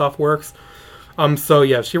kind of stuff works. So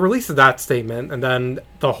yeah, she released that statement, and then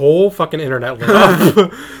the whole fucking internet lit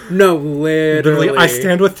up. No, literally. I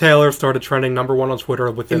Stand With Taylor started trending #1 on Twitter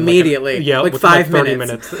within immediately. Within 5 30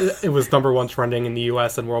 minutes. It was #1 trending in the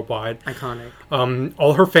US and worldwide. Iconic.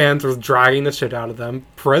 All her fans were dragging the shit out of them.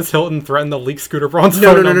 Perez Hilton threatened to leak Scooter Braun's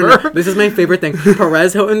phone number. No. This is my favorite thing.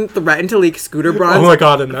 Perez Hilton threatened to leak Scooter Braun's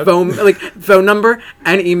phone number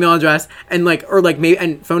and email address, and maybe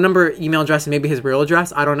and phone number, email address, and maybe his real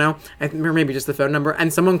address. I don't know. Or maybe just the phone number.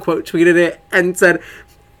 And someone quote tweeted it and said,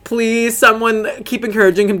 "Please, someone keep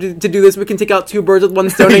encouraging him to do this. We can take out 2 birds with 1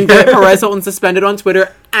 stone and get Perez Hilton suspended on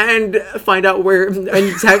Twitter and find out where,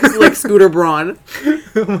 and text Scooter Braun."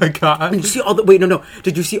 Oh my god! Did you see all the? Wait, no.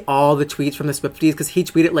 Did you see all the tweets from the Swifties? Because he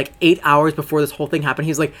tweeted 8 hours before this whole thing happened.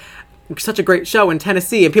 He's like, "Such a great show in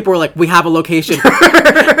Tennessee," and people were like, "We have a location."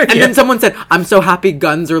 And then someone said, "I'm so happy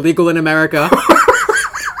guns are legal in America."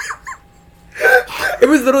 It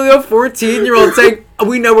was literally a 14-year-old saying,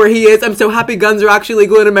 "We know where he is. I'm so happy guns are actually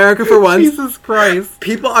legal in America for once." Jesus Christ.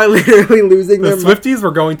 People are literally losing their mind. The Swifties were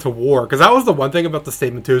going to war. Because that was the one thing about the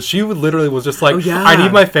statement, too. She literally was just I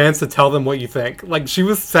need my fans to tell them what you think. She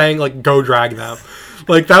was saying, go drag them.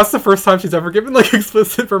 That's the first time she's ever given,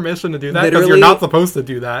 explicit permission to do that. Because you're not supposed to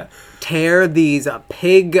do that. Tear these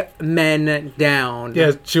pig men down.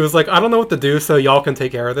 Yeah, she was like, "I don't know what to do, so y'all can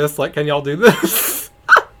take care of this. Can y'all do this?"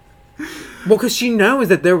 Well, because she knows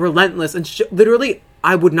that they're relentless, and literally,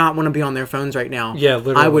 I would not want to be on their phones right now. Yeah,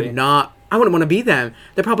 literally. I would not. I wouldn't want to be them.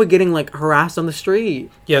 They're probably getting harassed on the street.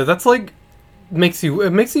 Yeah, that's makes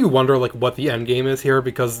you wonder what the end game is here,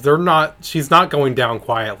 because she's not going down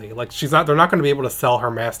quietly. They're not going to be able to sell her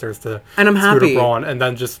masters to and I'm Scooter happy. Braun and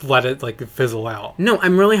then just let it fizzle out. No,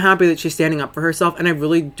 I'm really happy that she's standing up for herself, and I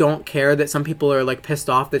really don't care that some people are pissed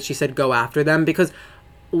off that she said go after them, because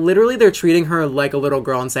literally they're treating her like a little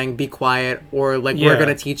girl and saying be quiet, or we're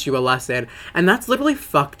gonna teach you a lesson, and that's literally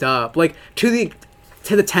fucked up. To the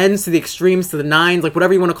 10s, to the extremes, to the 9s,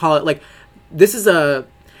 whatever you want to call it. This is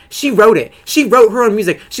she wrote it. She wrote her own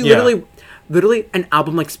music. She literally an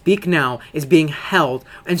album like Speak Now is being held,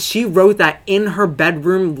 and she wrote that in her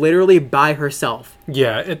bedroom, literally by herself.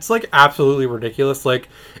 Yeah, it's absolutely ridiculous.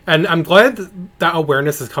 And I'm glad that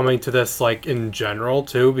awareness is coming to this in general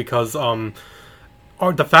too, because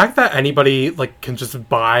the fact that anybody like can just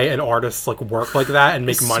buy an artist's like work like that and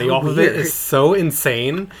make money off of it is so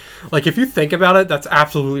insane. Like if you think about it, that's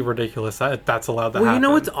absolutely ridiculous that that's allowed to happen. Well, you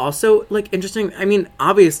know what's also like interesting? I mean,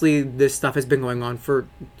 obviously this stuff has been going on for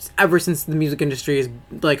ever since the music industry has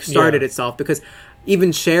like started itself, because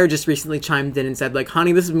even Cher just recently chimed in and said, like,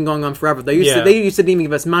 honey, this has been going on forever. They used to didn't even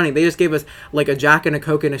give us money. They just gave us like a Jack and a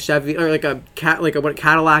Coke and a Chevy, or like a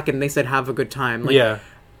Cadillac, and they said have a good time. Like,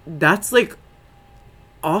 that's like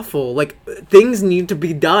awful. Like, things need to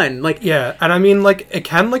be done. Like, and I mean, like, it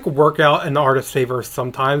can like work out in the artist's favor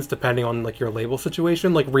sometimes depending on like your label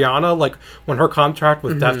situation. Like Rihanna, like when her contract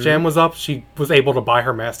with Def Jam was up, she was able to buy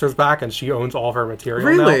her masters back and she owns all of her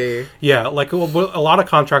material now. Yeah, like a lot of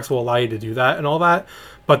contracts will allow you to do that and all that.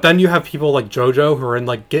 But then you have people like JoJo who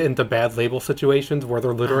are get into bad label situations where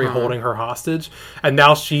they're literally holding her hostage, and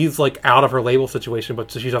now she's like out of her label situation,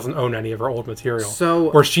 but she doesn't own any of her old material.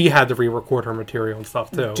 So, where she had to re-record her material and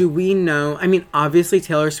stuff too. Do we know? I mean, obviously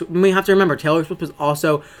Taylor Swift. We have to remember Taylor Swift was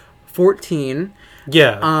also 14.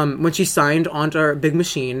 Yeah. When she signed onto Big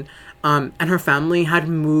Machine, and her family had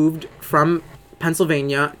moved from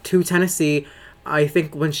Pennsylvania to Tennessee. I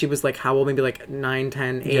think when she was like, how old? Maybe like 9,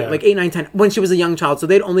 10, 8, like 8, 9, 10, when she was a young child. So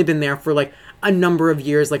they'd only been there for like a number of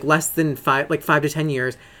years, like less than 5 to 10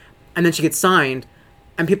 years. And then she gets signed,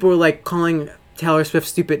 and people were like calling Taylor Swift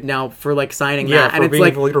stupid now for like signing that. And it's being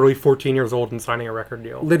like literally 14 years old and signing a record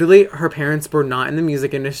deal. Literally, her parents were not in the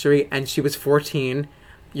music industry, and she was 14.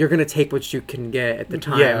 You're going to take what you can get at the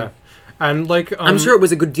time. Yeah. And like, I'm sure it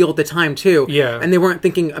was a good deal at the time too. Yeah. And they weren't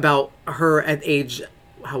thinking about her at age.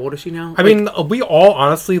 How old is she now? I mean, we all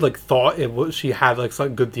honestly like thought she had like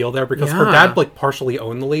some good deal there because her dad like partially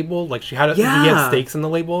owned the label. Like he had stakes in the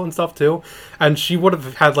label and stuff too, and she would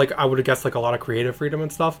have had like, I would have guessed, like a lot of creative freedom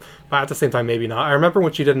and stuff. But at the same time, maybe not. I remember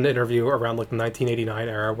when she did an interview around like the 1989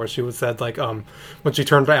 era where she was said like when she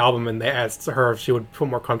turned the album and they asked her if she would put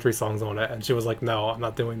more country songs on it, and she was like, no, I'm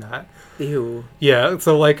not doing that. Ew. Yeah.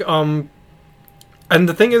 So like and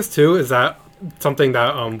the thing is too is that something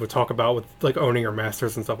that we talk about with like owning her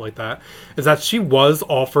masters and stuff like that is that she was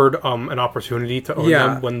offered an opportunity to own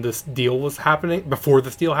them when this deal was happening, before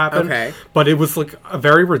this deal happened. But it was like a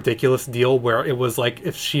very ridiculous deal where it was like,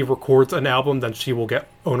 if she records an album, then she will get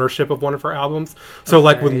ownership of one of her albums. So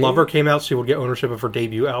like when Lover came out, she would get ownership of her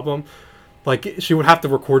debut album. Like, she would have to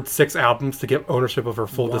record 6 albums to get ownership of her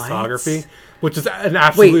full discography, which is an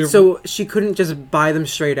absolutely... Wait, so she couldn't just buy them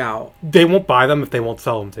straight out? They won't buy them if they won't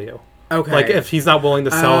sell them to you. Okay. Like, if he's not willing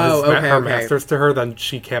to sell her masters to her, then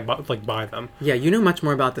she can't buy them. Yeah, you know much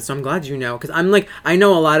more about this, so I'm glad you know. Because I'm like, I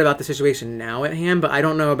know a lot about the situation now at hand, but I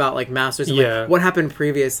don't know about like masters and like, what happened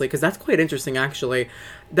previously. Because that's quite interesting, actually.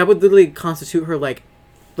 That would literally constitute her like,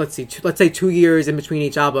 let's say 2 years in between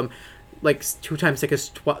each album. Like 2 times 6 is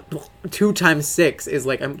 12. 2 times 6 is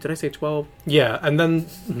like, did I say 12? Yeah, and then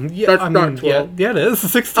that's not 12. Yeah, it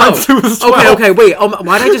is. 6 times 2 is 12. Okay, wait.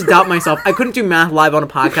 Why did I just doubt myself? I couldn't do math live on a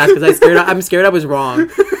podcast because I'm scared I was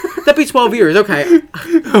wrong. That'd be 12 years. Okay.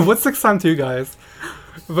 What's 6 times 2, guys?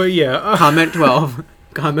 But yeah, comment 12.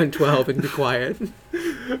 Comment 12 and be quiet.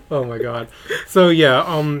 Oh my god. So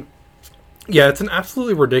yeah, it's an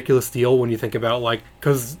absolutely ridiculous deal when you think about like,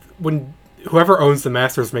 because when whoever owns the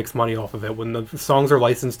masters makes money off of it when the songs are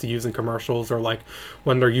licensed to use in commercials, or like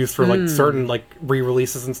when they're used for like certain like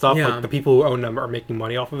re-releases and stuff. Like the people who own them are making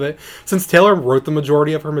money off of it. Since Taylor wrote the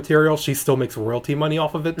majority of her material, she still makes royalty money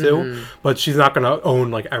off of it too, but she's not going to own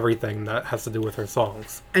like everything that has to do with her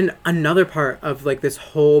songs. And another part of like this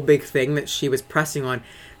whole big thing that she was pressing on,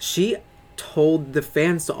 she told the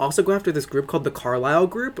fans to also go after this group called the Carlyle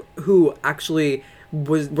Group, who actually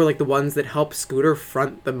were like the ones that helped Scooter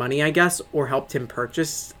front the money, I guess, or helped him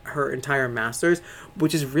purchase her entire masters,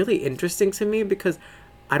 which is really interesting to me because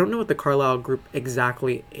I don't know what the Carlyle Group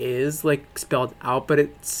exactly is, like, spelled out, but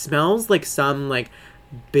it smells like some, like,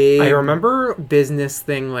 big business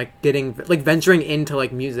thing, like venturing into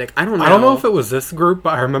like music. I don't know if it was this group,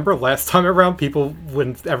 but I remember last time around, people,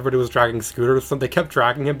 when everybody was dragging Scooter, they kept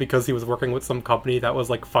dragging him because he was working with some company that was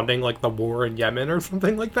like funding like the war in Yemen or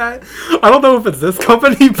something like that. I don't know if it's this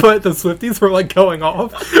company, but the Swifties were like going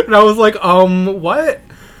off, and I was like, what?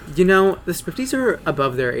 You know, the Swifties are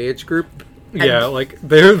above their age group. Yeah, like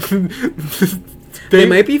they're. They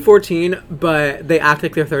might be 14, but they act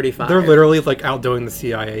like they're 35. They're literally, like, outdoing the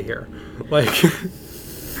CIA here. Like...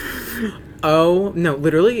 Oh, no,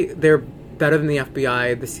 literally, they're better than the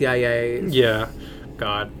FBI, the CIA. Yeah.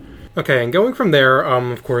 God. Okay, and going from there,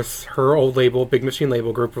 of course, her old label, Big Machine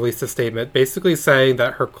Label Group, released a statement basically saying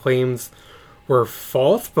that her claims were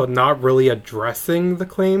false, but not really addressing the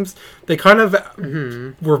claims. They kind of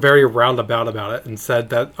were very roundabout about it and said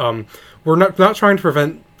that we're not trying to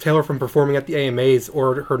prevent Taylor from performing at the AMAs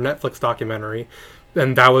or her Netflix documentary.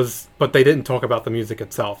 And that was, but they didn't talk about the music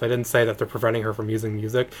itself. They didn't say that they're preventing her from using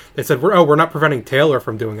music. They said, we're not preventing Taylor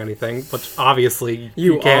from doing anything, which obviously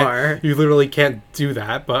you literally can't do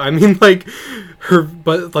that. But I mean, like,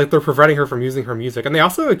 they're preventing her from using her music. And they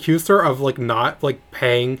also accused her of, like, not, like,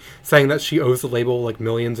 paying, saying that she owes the label, like,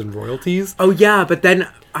 millions in royalties. Oh, yeah, but then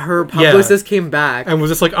her publicist came back. And was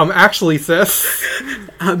just like, actually, sis.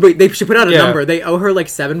 Wait, she put out a number. They owe her, like,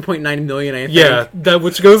 $7.9 million, I think. Yeah,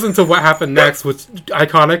 which goes into what happened next, which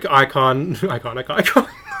iconic.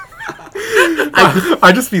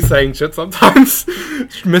 I just be saying shit sometimes.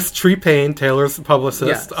 Miss Tree Payne, Taylor's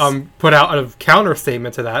publicist, put out a counter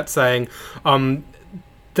statement to that, saying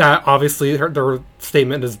that obviously their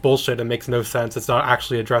statement is bullshit and makes no sense. It's not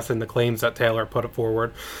actually addressing the claims that Taylor put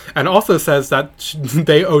forward. And also says that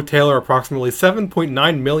they owe Taylor approximately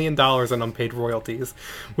 $7.9 million in unpaid royalties,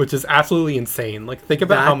 which is absolutely insane. Like, think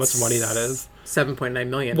about how much money that is. $7.9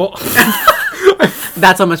 million. Well...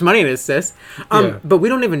 That's how much money it is, sis. But we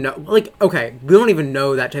don't even know. Like, okay, we don't even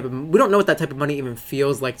know that type of. We don't know what that type of money even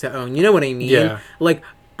feels like to own. You know what I mean? Yeah. Like,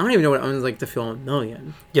 I don't even know what it owns like to feel $1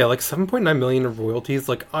 million. Yeah, like $7.9 million in royalties.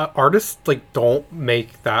 Like, artists like don't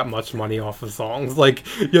make that much money off of songs. Like,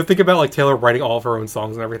 you think about like Taylor writing all of her own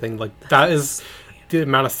songs and everything. Like, that is the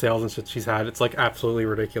amount of sales and shit she's had. It's like absolutely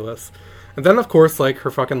ridiculous. And then, of course, like, her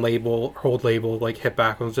fucking label, her old label, like, hit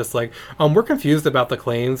back and was just like, we're confused about the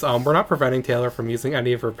claims. We're not preventing Taylor from using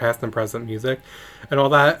any of her past and present music and all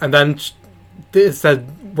that. And then it said,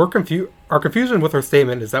 our confusion with her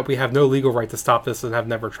statement is that we have no legal right to stop this and have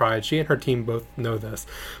never tried. She and her team both know this.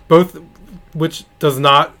 Both, which does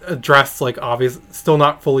not address, like, still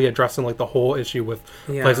not fully addressing, like, the whole issue with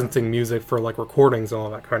licensing music for, like, recordings and all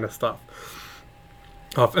that kind of stuff.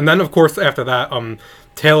 And then, of course, after that,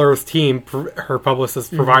 Taylor's team, her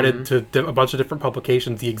publicist, provided to a bunch of different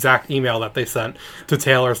publications the exact email that they sent to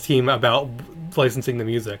Taylor's team about licensing the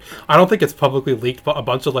music. I don't think it's publicly leaked, but a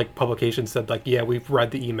bunch of like publications said like, yeah, we've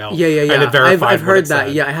read the email. Yeah. And it verified I've heard that.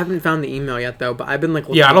 Said. Yeah, I haven't found the email yet though, but I've been like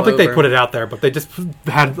looking I don't think they put it out there, but they just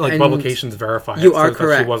had like publications verify it. You are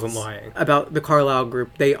correct. That she wasn't lying. About the Carlyle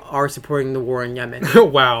Group. They are supporting the war in Yemen.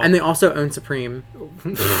 Wow. And they also own Supreme.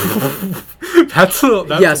 That's so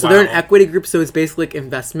they're an equity group, so it's basically like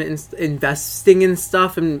investing in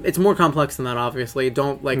stuff, and it's more complex than that. Obviously,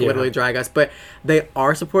 don't literally drag us, but they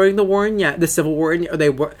are supporting the war in the civil war in they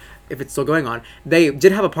were. If it's still going on, they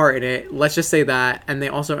did have a part in it. Let's just say that, and they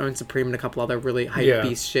also own Supreme and a couple other really hype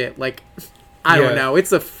beast shit. Like, I don't know.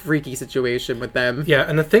 It's a freaky situation with them. Yeah,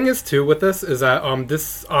 and the thing is too with this is that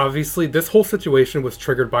this whole situation was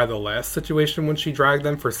triggered by the last situation when she dragged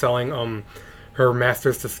them for selling her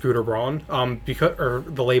masters to Scooter Braun, or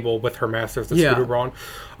the label with her masters to Scooter Braun,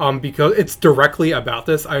 because it's directly about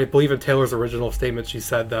this. I believe in Taylor's original statement, she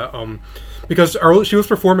said that because she was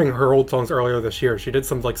performing her old songs earlier this year, she did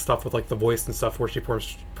some like stuff with like The Voice and stuff where she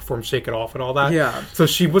performed "Shake It Off" and all that. Yeah. So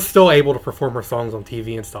she was still able to perform her songs on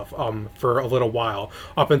TV and stuff for a little while,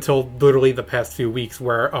 up until literally the past few weeks,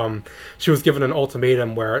 where she was given an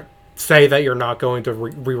ultimatum where say that you're not going to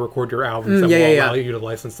re-record your albums and we'll allow you to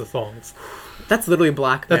license the songs. That's literally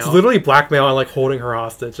blackmail. That's literally blackmail and like holding her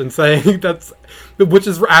hostage and saying which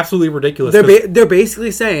is absolutely ridiculous. They're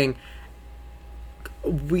basically saying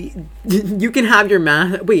you can have your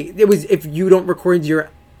if you don't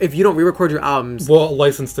re-record your albums, we'll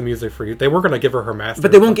license the music for you. They were going to give her master,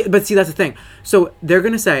 but they won't but see, that's the thing. So they're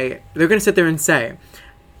going to sit there and say,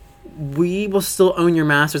 we will still own your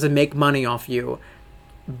masters and make money off you,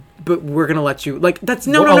 but we're gonna let you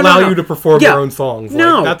we'll allow you to perform your own songs.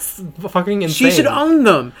 No, that's fucking insane. She should own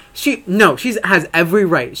them. She has every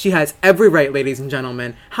right. She has every right, ladies and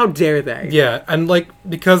gentlemen. How dare they? Yeah, and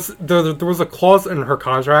because there was a clause in her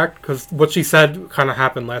contract, because what she said kind of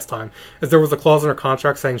happened last time is there was a clause in her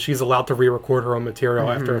contract saying she's allowed to re-record her own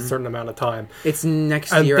material after a certain amount of time. It's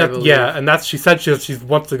next year, I believe. Yeah, and she said she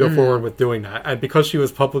wants to go forward with doing that, and because she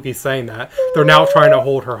was publicly saying that, they're now trying to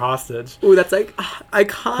hold her hostage. Ooh, that's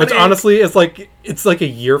iconic. Which honestly is it's like a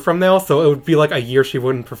year from now, so it would be like a year she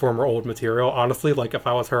wouldn't perform her old material. Honestly, if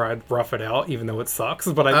I was her, I'd rough it out, even though it sucks.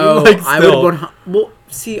 But I mean, well,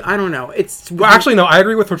 see, I don't know. Actually, no, I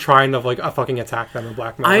agree with her trying to fucking attack them and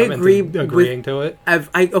blackmail them. I agree agreeing to it.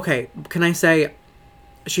 Okay, can I say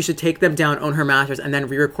she should take them down, own her masters, and then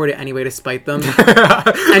re-record it anyway to spite them,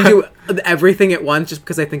 and do everything at once, just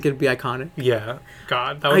because I think it'd be iconic. Yeah,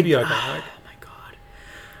 God, that would be iconic.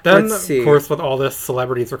 Then, of course, with all this,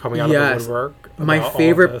 celebrities are coming out of the woodwork. My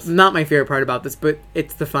favorite, not my favorite part about this, but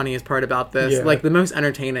it's the funniest part about this. Yeah. Like, the most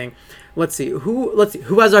entertaining. Let's see.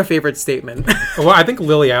 Who has our favorite statement? Well, I think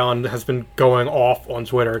Lily Allen has been going off on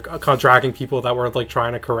Twitter, dragging people that were, like,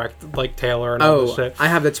 trying to correct, like, Taylor and all this shit. I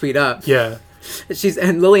have the tweet up. Yeah.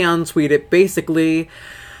 And Lily Allen tweeted, basically...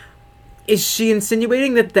 Is she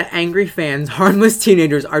insinuating that the angry fans, harmless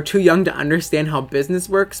teenagers, are too young to understand how business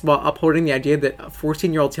works while upholding the idea that a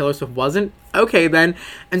 14-year-old Taylor Swift wasn't? Okay, then.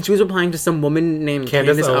 And she was replying to some woman named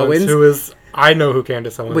Candace Owens. Who is... I know who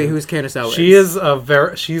Candace Owens is. Wait, who's Candace Owens? She is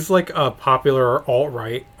she's like a popular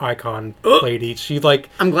alt-right icon lady. She like...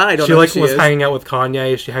 I'm glad I don't know who she was hanging out with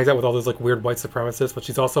Kanye. She hangs out with all those like weird white supremacists, but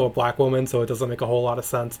she's also a black woman, so it doesn't make a whole lot of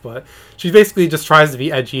sense. But she basically just tries to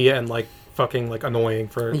be edgy and like fucking like annoying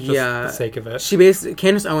for just the sake of it.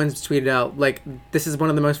 Candace Owens tweeted out like, this is one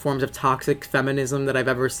of the most forms of toxic feminism that I've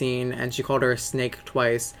ever seen, and she called her a snake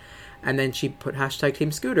twice, and then she put hashtag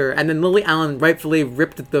Team Scooter, and then Lily Allen rightfully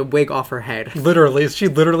ripped the wig off her head. She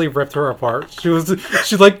literally ripped her apart.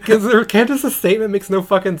 Candace's statement makes no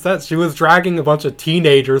fucking sense. She was dragging a bunch of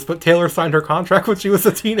teenagers, but Taylor signed her contract when she was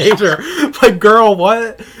a teenager. Like, girl,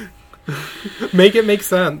 what? Make it make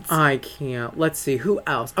sense. I can't. Let's see, who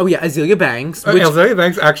else? Oh yeah, Azealia Banks. Azealia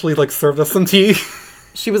Banks actually like served us some tea.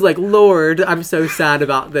 She was like, Lord, I'm so sad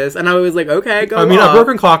about this. And I was like, okay, go on. I mean, a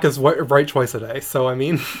broken clock is right twice a day, so I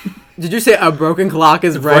mean... Did you say a broken clock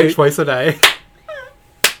is right twice a day?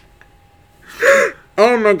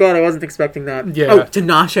 Oh my god, I wasn't expecting that. Yeah. Oh,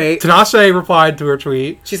 Tinashe. Tinashe replied to her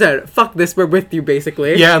tweet. She said, fuck this, we're with you,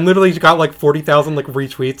 basically. Yeah, and literally she got like 40,000 like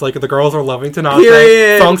retweets. Like, the girls are loving Tinashe.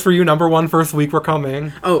 Period. Songs for You, #1 first week, we're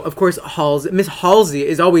coming. Oh, of course, Miss Halsey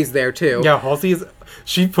is always there, too. Yeah,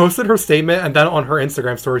 she posted her statement, and then on her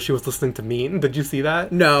Instagram story, she was listening to Mean. Did you see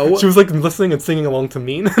that? No. She was like listening and singing along to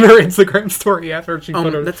Mean in her Instagram story after she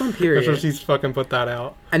put her... That's on period. After she's fucking put that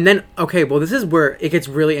out. And then, okay, well, this is where it gets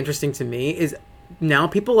really interesting to me, is... Now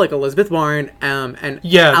people like Elizabeth Warren and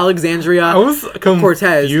Alexandria Cortez,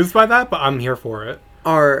 confused by that, but I'm here for it,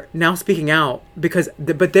 are now speaking out because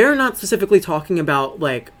but they're not specifically talking about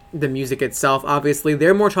like the music itself. Obviously,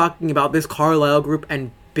 they're more talking about this Carlyle Group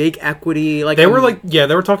and big equity. Like, they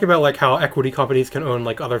were talking about like how equity companies can own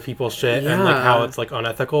like other people's shit and like how it's like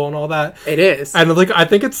unethical and all that. It is, and like I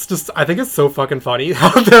think it's so fucking funny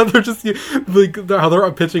how they're just like how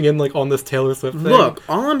they're pitching in like on this Taylor Swift thing. Look,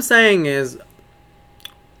 all I'm saying is,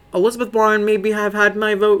 Elizabeth Warren maybe have had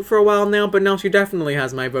my vote for a while now, but now she definitely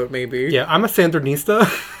has my vote, maybe. Yeah, I'm a Sandernista.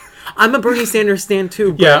 I'm a Bernie Sanders stan,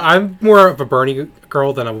 too. Yeah, I'm more of a Bernie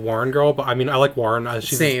girl than a Warren girl, but I mean, I like Warren.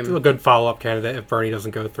 She's a good follow-up candidate if Bernie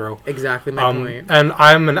doesn't go through. Exactly my point. And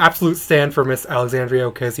I'm an absolute stan for Miss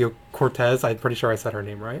Alexandria Ocasio-Cortez. I'm pretty sure I said her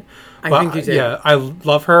name right. I think you did. Yeah, I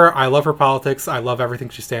love her. I love her politics. I love everything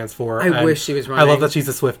she stands for. I wish she was running. I love that she's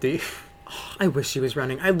a Swiftie. I wish she was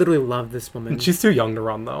running. I literally love this woman. She's too young to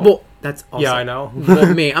run, though. Well, that's awesome. Yeah, I know.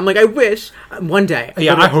 Well, me. I'm like, I wish one day.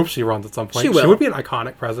 Yeah, I hope she runs at some point. She will. She would be an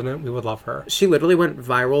iconic president. We would love her. She literally went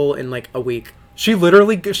viral in like a week. She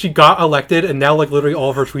got elected, and now like literally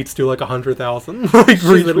all of her tweets do like 100,000 like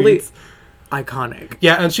retweets. Literally iconic.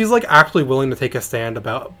 Yeah, and she's like actually willing to take a stand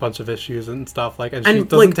about a bunch of issues and stuff. Like, and she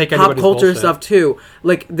doesn't like, take anybody's pop culture bullshit. Stuff too.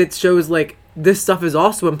 Like, that shows like this stuff is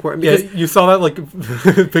also important. Because you saw that like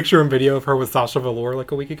picture and video of her with Sasha Velour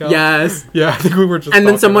like a week ago. Yes. Yeah, I think we were just. And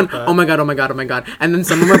then someone, oh my god, and then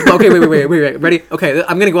someone. Okay, wait, ready? Okay,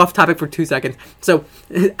 I'm gonna go off topic for 2 seconds. So,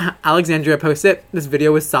 Alexandria posted this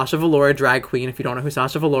video with Sasha Velour, a drag queen. If you don't know who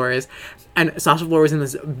Sasha Velour is, and Sasha Velour was in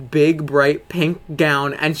this big bright pink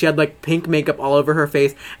gown, and she had like pink makeup all over her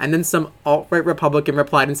face. And then some alt-right Republican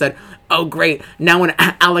replied and said, "Oh great, now when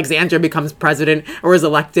Alexandria becomes president or is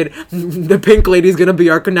elected, the pink lady's gonna be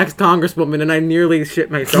our next congresswoman." And I nearly shit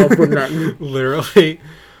myself when that. Literally.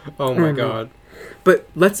 Oh my god. But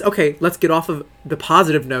let's get off of the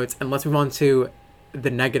positive notes and let's move on to the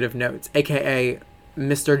negative notes, aka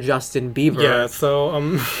Mr. Justin Bieber. Yeah,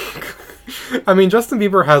 so I mean, Justin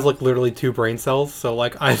Bieber has like literally 2 brain cells, so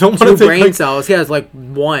like I don't want to take 2 brain cells. He has like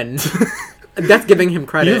 1. That's giving him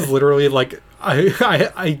credit. He is literally like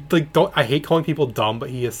I hate calling people dumb, but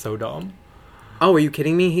he is so dumb. Oh, are you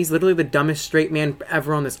kidding me? He's literally the dumbest straight man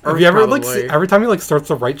ever on this earth. Have you ever like every time he like starts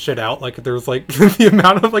to write shit out, like there's like the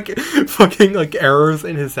amount of like fucking like errors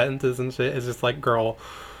in his sentences and shit is just like, girl.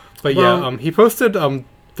 But yeah, he posted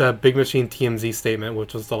the Big Machine TMZ statement,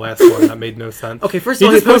 which was the last one that made no sense. Okay, first of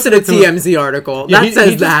all, he posted a TMZ article. Yeah, he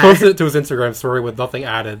just posted it to his Instagram story with nothing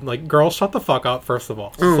added. Like, girl, shut the fuck up, first of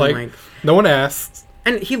all. No one asked.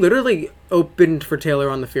 And he literally opened for Taylor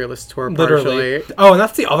on the Fearless tour, partially. Literally. Oh, and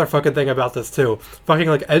that's the other fucking thing about this, too. Fucking,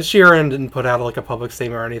 like, Ed Sheeran didn't put out, like, a public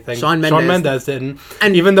statement or anything. Shawn Mendes didn't.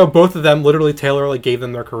 And even though both of them, literally, Taylor, like, gave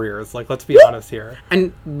them their careers. Like, let's be honest here.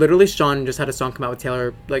 And literally, Shawn just had a song come out with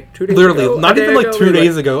Taylor, like, 2 days ago. Literally, not even, like, 2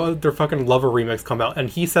 days ago, their fucking Lover remix come out, and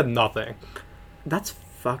he said nothing. That's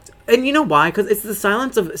fucked. And you know why? Because it's the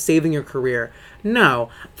silence of saving your career. No.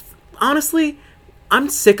 Honestly, I'm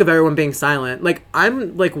sick of everyone being silent. Like,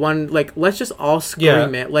 I'm, like, let's just all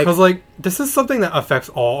scream it. Like, because, like, this is something that affects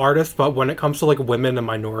all artists, but when it comes to, like, women and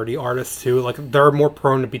minority artists, too, like, they're more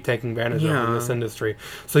prone to be taken advantage of in this industry.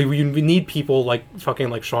 So you need people like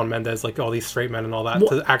fucking, like, Shawn Mendes, like, all these straight men and all that,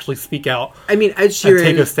 to actually speak out. I mean, Ed Sheeran... and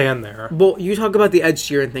take a stand there. Well, you talk about the Ed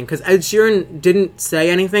Sheeran thing, because Ed Sheeran didn't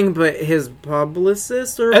say anything, but his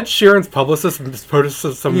publicist, or... Ed Sheeran's publicist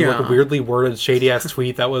posted some, like, weirdly worded, shady-ass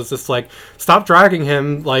tweet that was just, like, stop dragging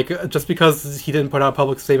him, like, just because he didn't put out a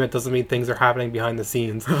public statement doesn't mean things are happening behind the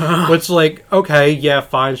scenes. Which, like, okay, yeah,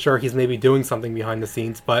 fine, sure, he's maybe doing something behind the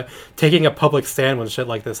scenes, but taking a public stand when shit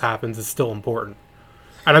like this happens is still important.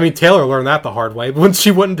 And I mean, Taylor learned that the hard way when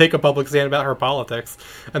she wouldn't take a public stand about her politics.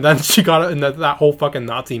 And then she got in that whole fucking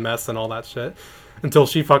Nazi mess and all that shit. Until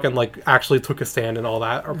she fucking, like, actually took a stand and all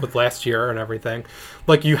that, or with last year and everything.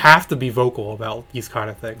 Like, you have to be vocal about these kind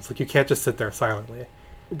of things. Like, you can't just sit there silently.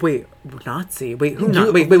 Wait, Nazi? Wait, who?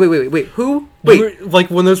 Wait, who? Wait, like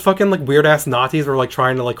when those fucking, like, weird ass Nazis were, like,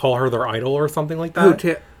 trying to, like, call her their idol or something like that.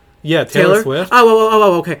 Who? Yeah, Taylor Swift.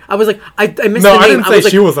 Oh, okay. I was like, I missed the name. No, I didn't say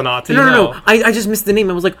she was a Nazi. No. I just missed the name.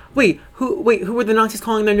 I was like, who were the Nazis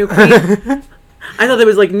calling their new queen? I thought that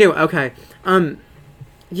was, like, new. Okay.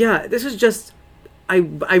 Yeah, this is just, I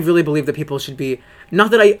really believe that people should be,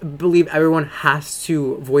 not that I believe everyone has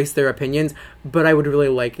to voice their opinions, but I would really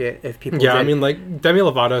like it if people did. I mean, like, Demi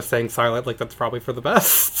Lovato saying silent, like, that's probably for the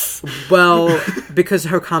best. Well, because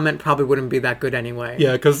her comment probably wouldn't be that good anyway.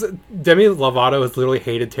 Yeah, because Demi Lovato has literally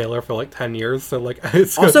hated Taylor for, like, 10 years, so, like,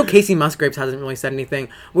 it's also, Casey Musgraves hasn't really said anything,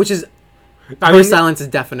 which is, her silence is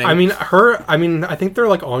deafening. I mean, I think they're,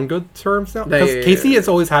 like, on good terms now. Because Casey has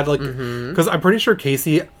always had, like, because I'm pretty sure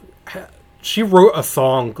Casey... she wrote a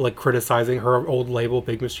song, like, criticizing her old label,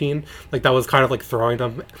 Big Machine. Like, that was kind of, like, throwing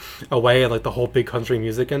them away and, like, the whole big country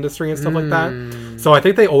music industry and stuff like that. So I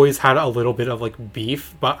think they always had a little bit of, like,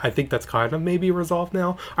 beef, but I think that's kind of maybe resolved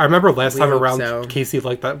now. I remember last time around, Casey,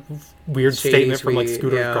 like, that weird statement from, like,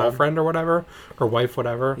 Scooter's girlfriend or whatever, or wife,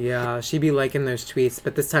 whatever. Yeah, she'd be liking those tweets,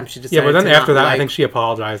 but this time she just but then after that, I think she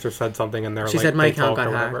apologized or said something in there. She said my account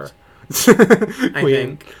got hacked. I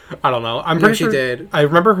think. I don't know. I'm pretty sure she did. I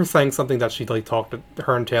remember her saying something that she, like, talked to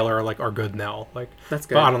her and Taylor are good now. Like, that's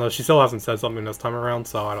good. But I don't know. She still hasn't said something this time around,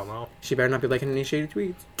 so I don't know. She better not be liking any shady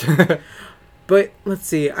tweets. But let's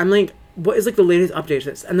see. I'm like, what is, like, the latest update to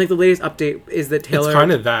this? And, like, the latest update is that Taylor... It's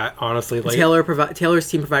kind of that, honestly. Like, Taylor's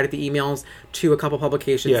team provided the emails to a couple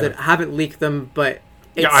publications that haven't leaked them, but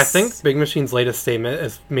I think Big Machine's latest statement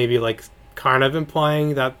is maybe, like, kind of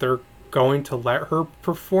implying that they're going to let her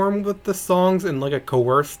perform with the songs in, like, a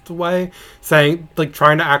coerced way, saying, like,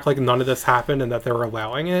 trying to act like none of this happened and that they were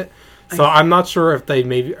allowing it. So I'm not sure if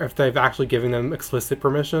they've actually given them explicit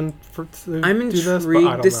permission to I'm do this. I'm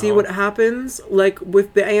intrigued to see what happens, like,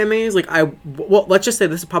 with the AMAs. Like, let's just say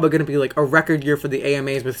this is probably going to be, like, a record year for the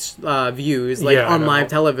AMAs with views, like, on live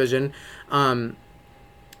television. I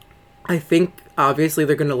think obviously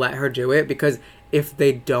they're going to let her do it, because if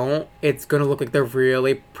they don't, it's going to look like they're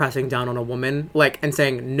really pressing down on a woman, like, and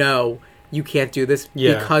saying, no, you can't do this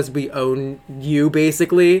because we own you,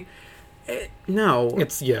 basically. No.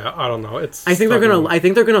 It's, I don't know. I think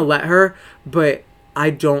they're gonna let her, but I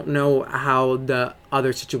don't know how the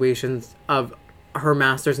other situations of her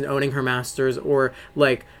masters and owning her masters, or,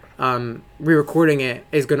 like, re-recording it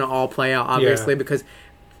is gonna all play out, obviously, because,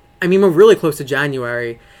 I mean, we're really close to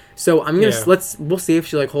January. So I'm gonna we'll see if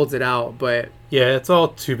she, like, holds it out, but it's all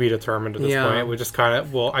to be determined at this point. We just kind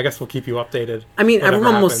of I guess we'll keep you updated. I mean,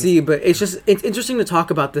 everyone will see, but it's interesting to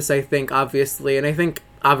talk about this, I think, obviously, and I think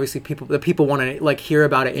obviously the people want to, like, hear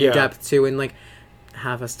about it in depth too, and, like,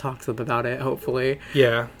 have us talk to them about it, hopefully.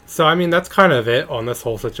 Yeah. So, I mean, that's kind of it on this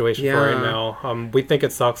whole situation for right now. We think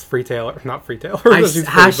it sucks. Free Taylor. Not Free Taylor. Stand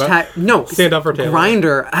up for Taylor.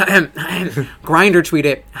 Grindr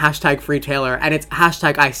tweeted #Free Taylor, and it's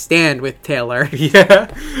 #I stand with Taylor.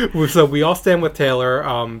 Yeah. So we all stand with Taylor.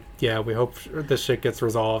 We hope this shit gets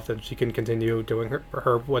resolved and she can continue doing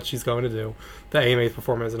her what she's going to do. The AMA's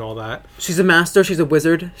performance and all that. She's a master. She's a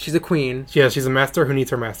wizard. She's a queen. Yeah, she's a master who needs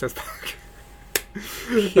her masters back.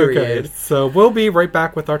 Period. Okay, so we'll be right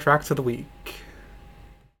back with our tracks of the week.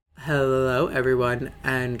 Hello, everyone,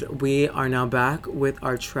 and we are now back with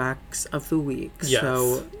our tracks of the week. Yes.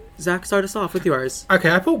 So, Zach, start us off with yours.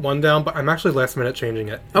 Okay, I put one down, but I'm actually last minute changing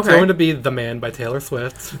it. It's Okay. going to be The Man by Taylor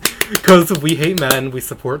Swift. Because we hate men, we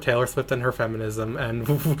support Taylor Swift and her feminism, and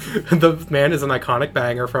The Man is an iconic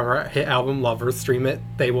banger from her hit album Lovers. Stream it.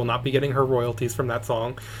 They will not be getting her royalties from that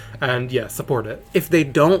song. And yeah, support it. If they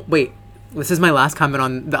don't... Wait. This is my last comment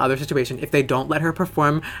on the other situation. If they don't let her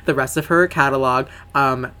perform the rest of her catalog,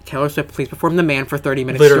 Taylor Swift, please perform The Man for 30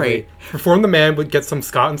 minutes straight. Perform The Man, would get some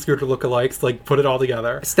Scott and Scooter lookalikes, like, put it all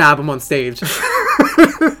together. Stab him on stage.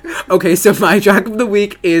 Okay, so my track of the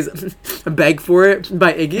week is Beg For It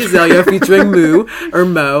by Iggy Azalea featuring Moo, or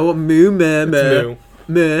Mo, Moo, meh, meh,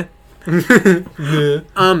 meh.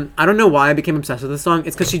 I don't know why I became obsessed with this song.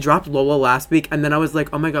 It's because she dropped Lola last week, and then I was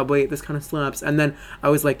like, oh my god, wait, this kind of slaps. And then I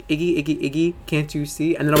was like, Iggy, can't you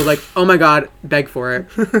see? And then I was like, oh my god, Beg For It.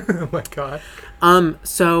 Oh my god.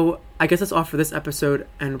 So I guess that's all for this episode,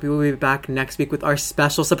 and we will be back next week with our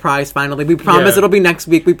special surprise. Finally, we promise it'll be next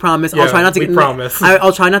week. We promise. Yeah, I'll try not to. promise.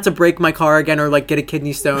 I'll try not to break my car again or like get a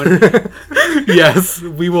kidney stone. Yes,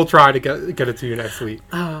 we will try to get it to you next week.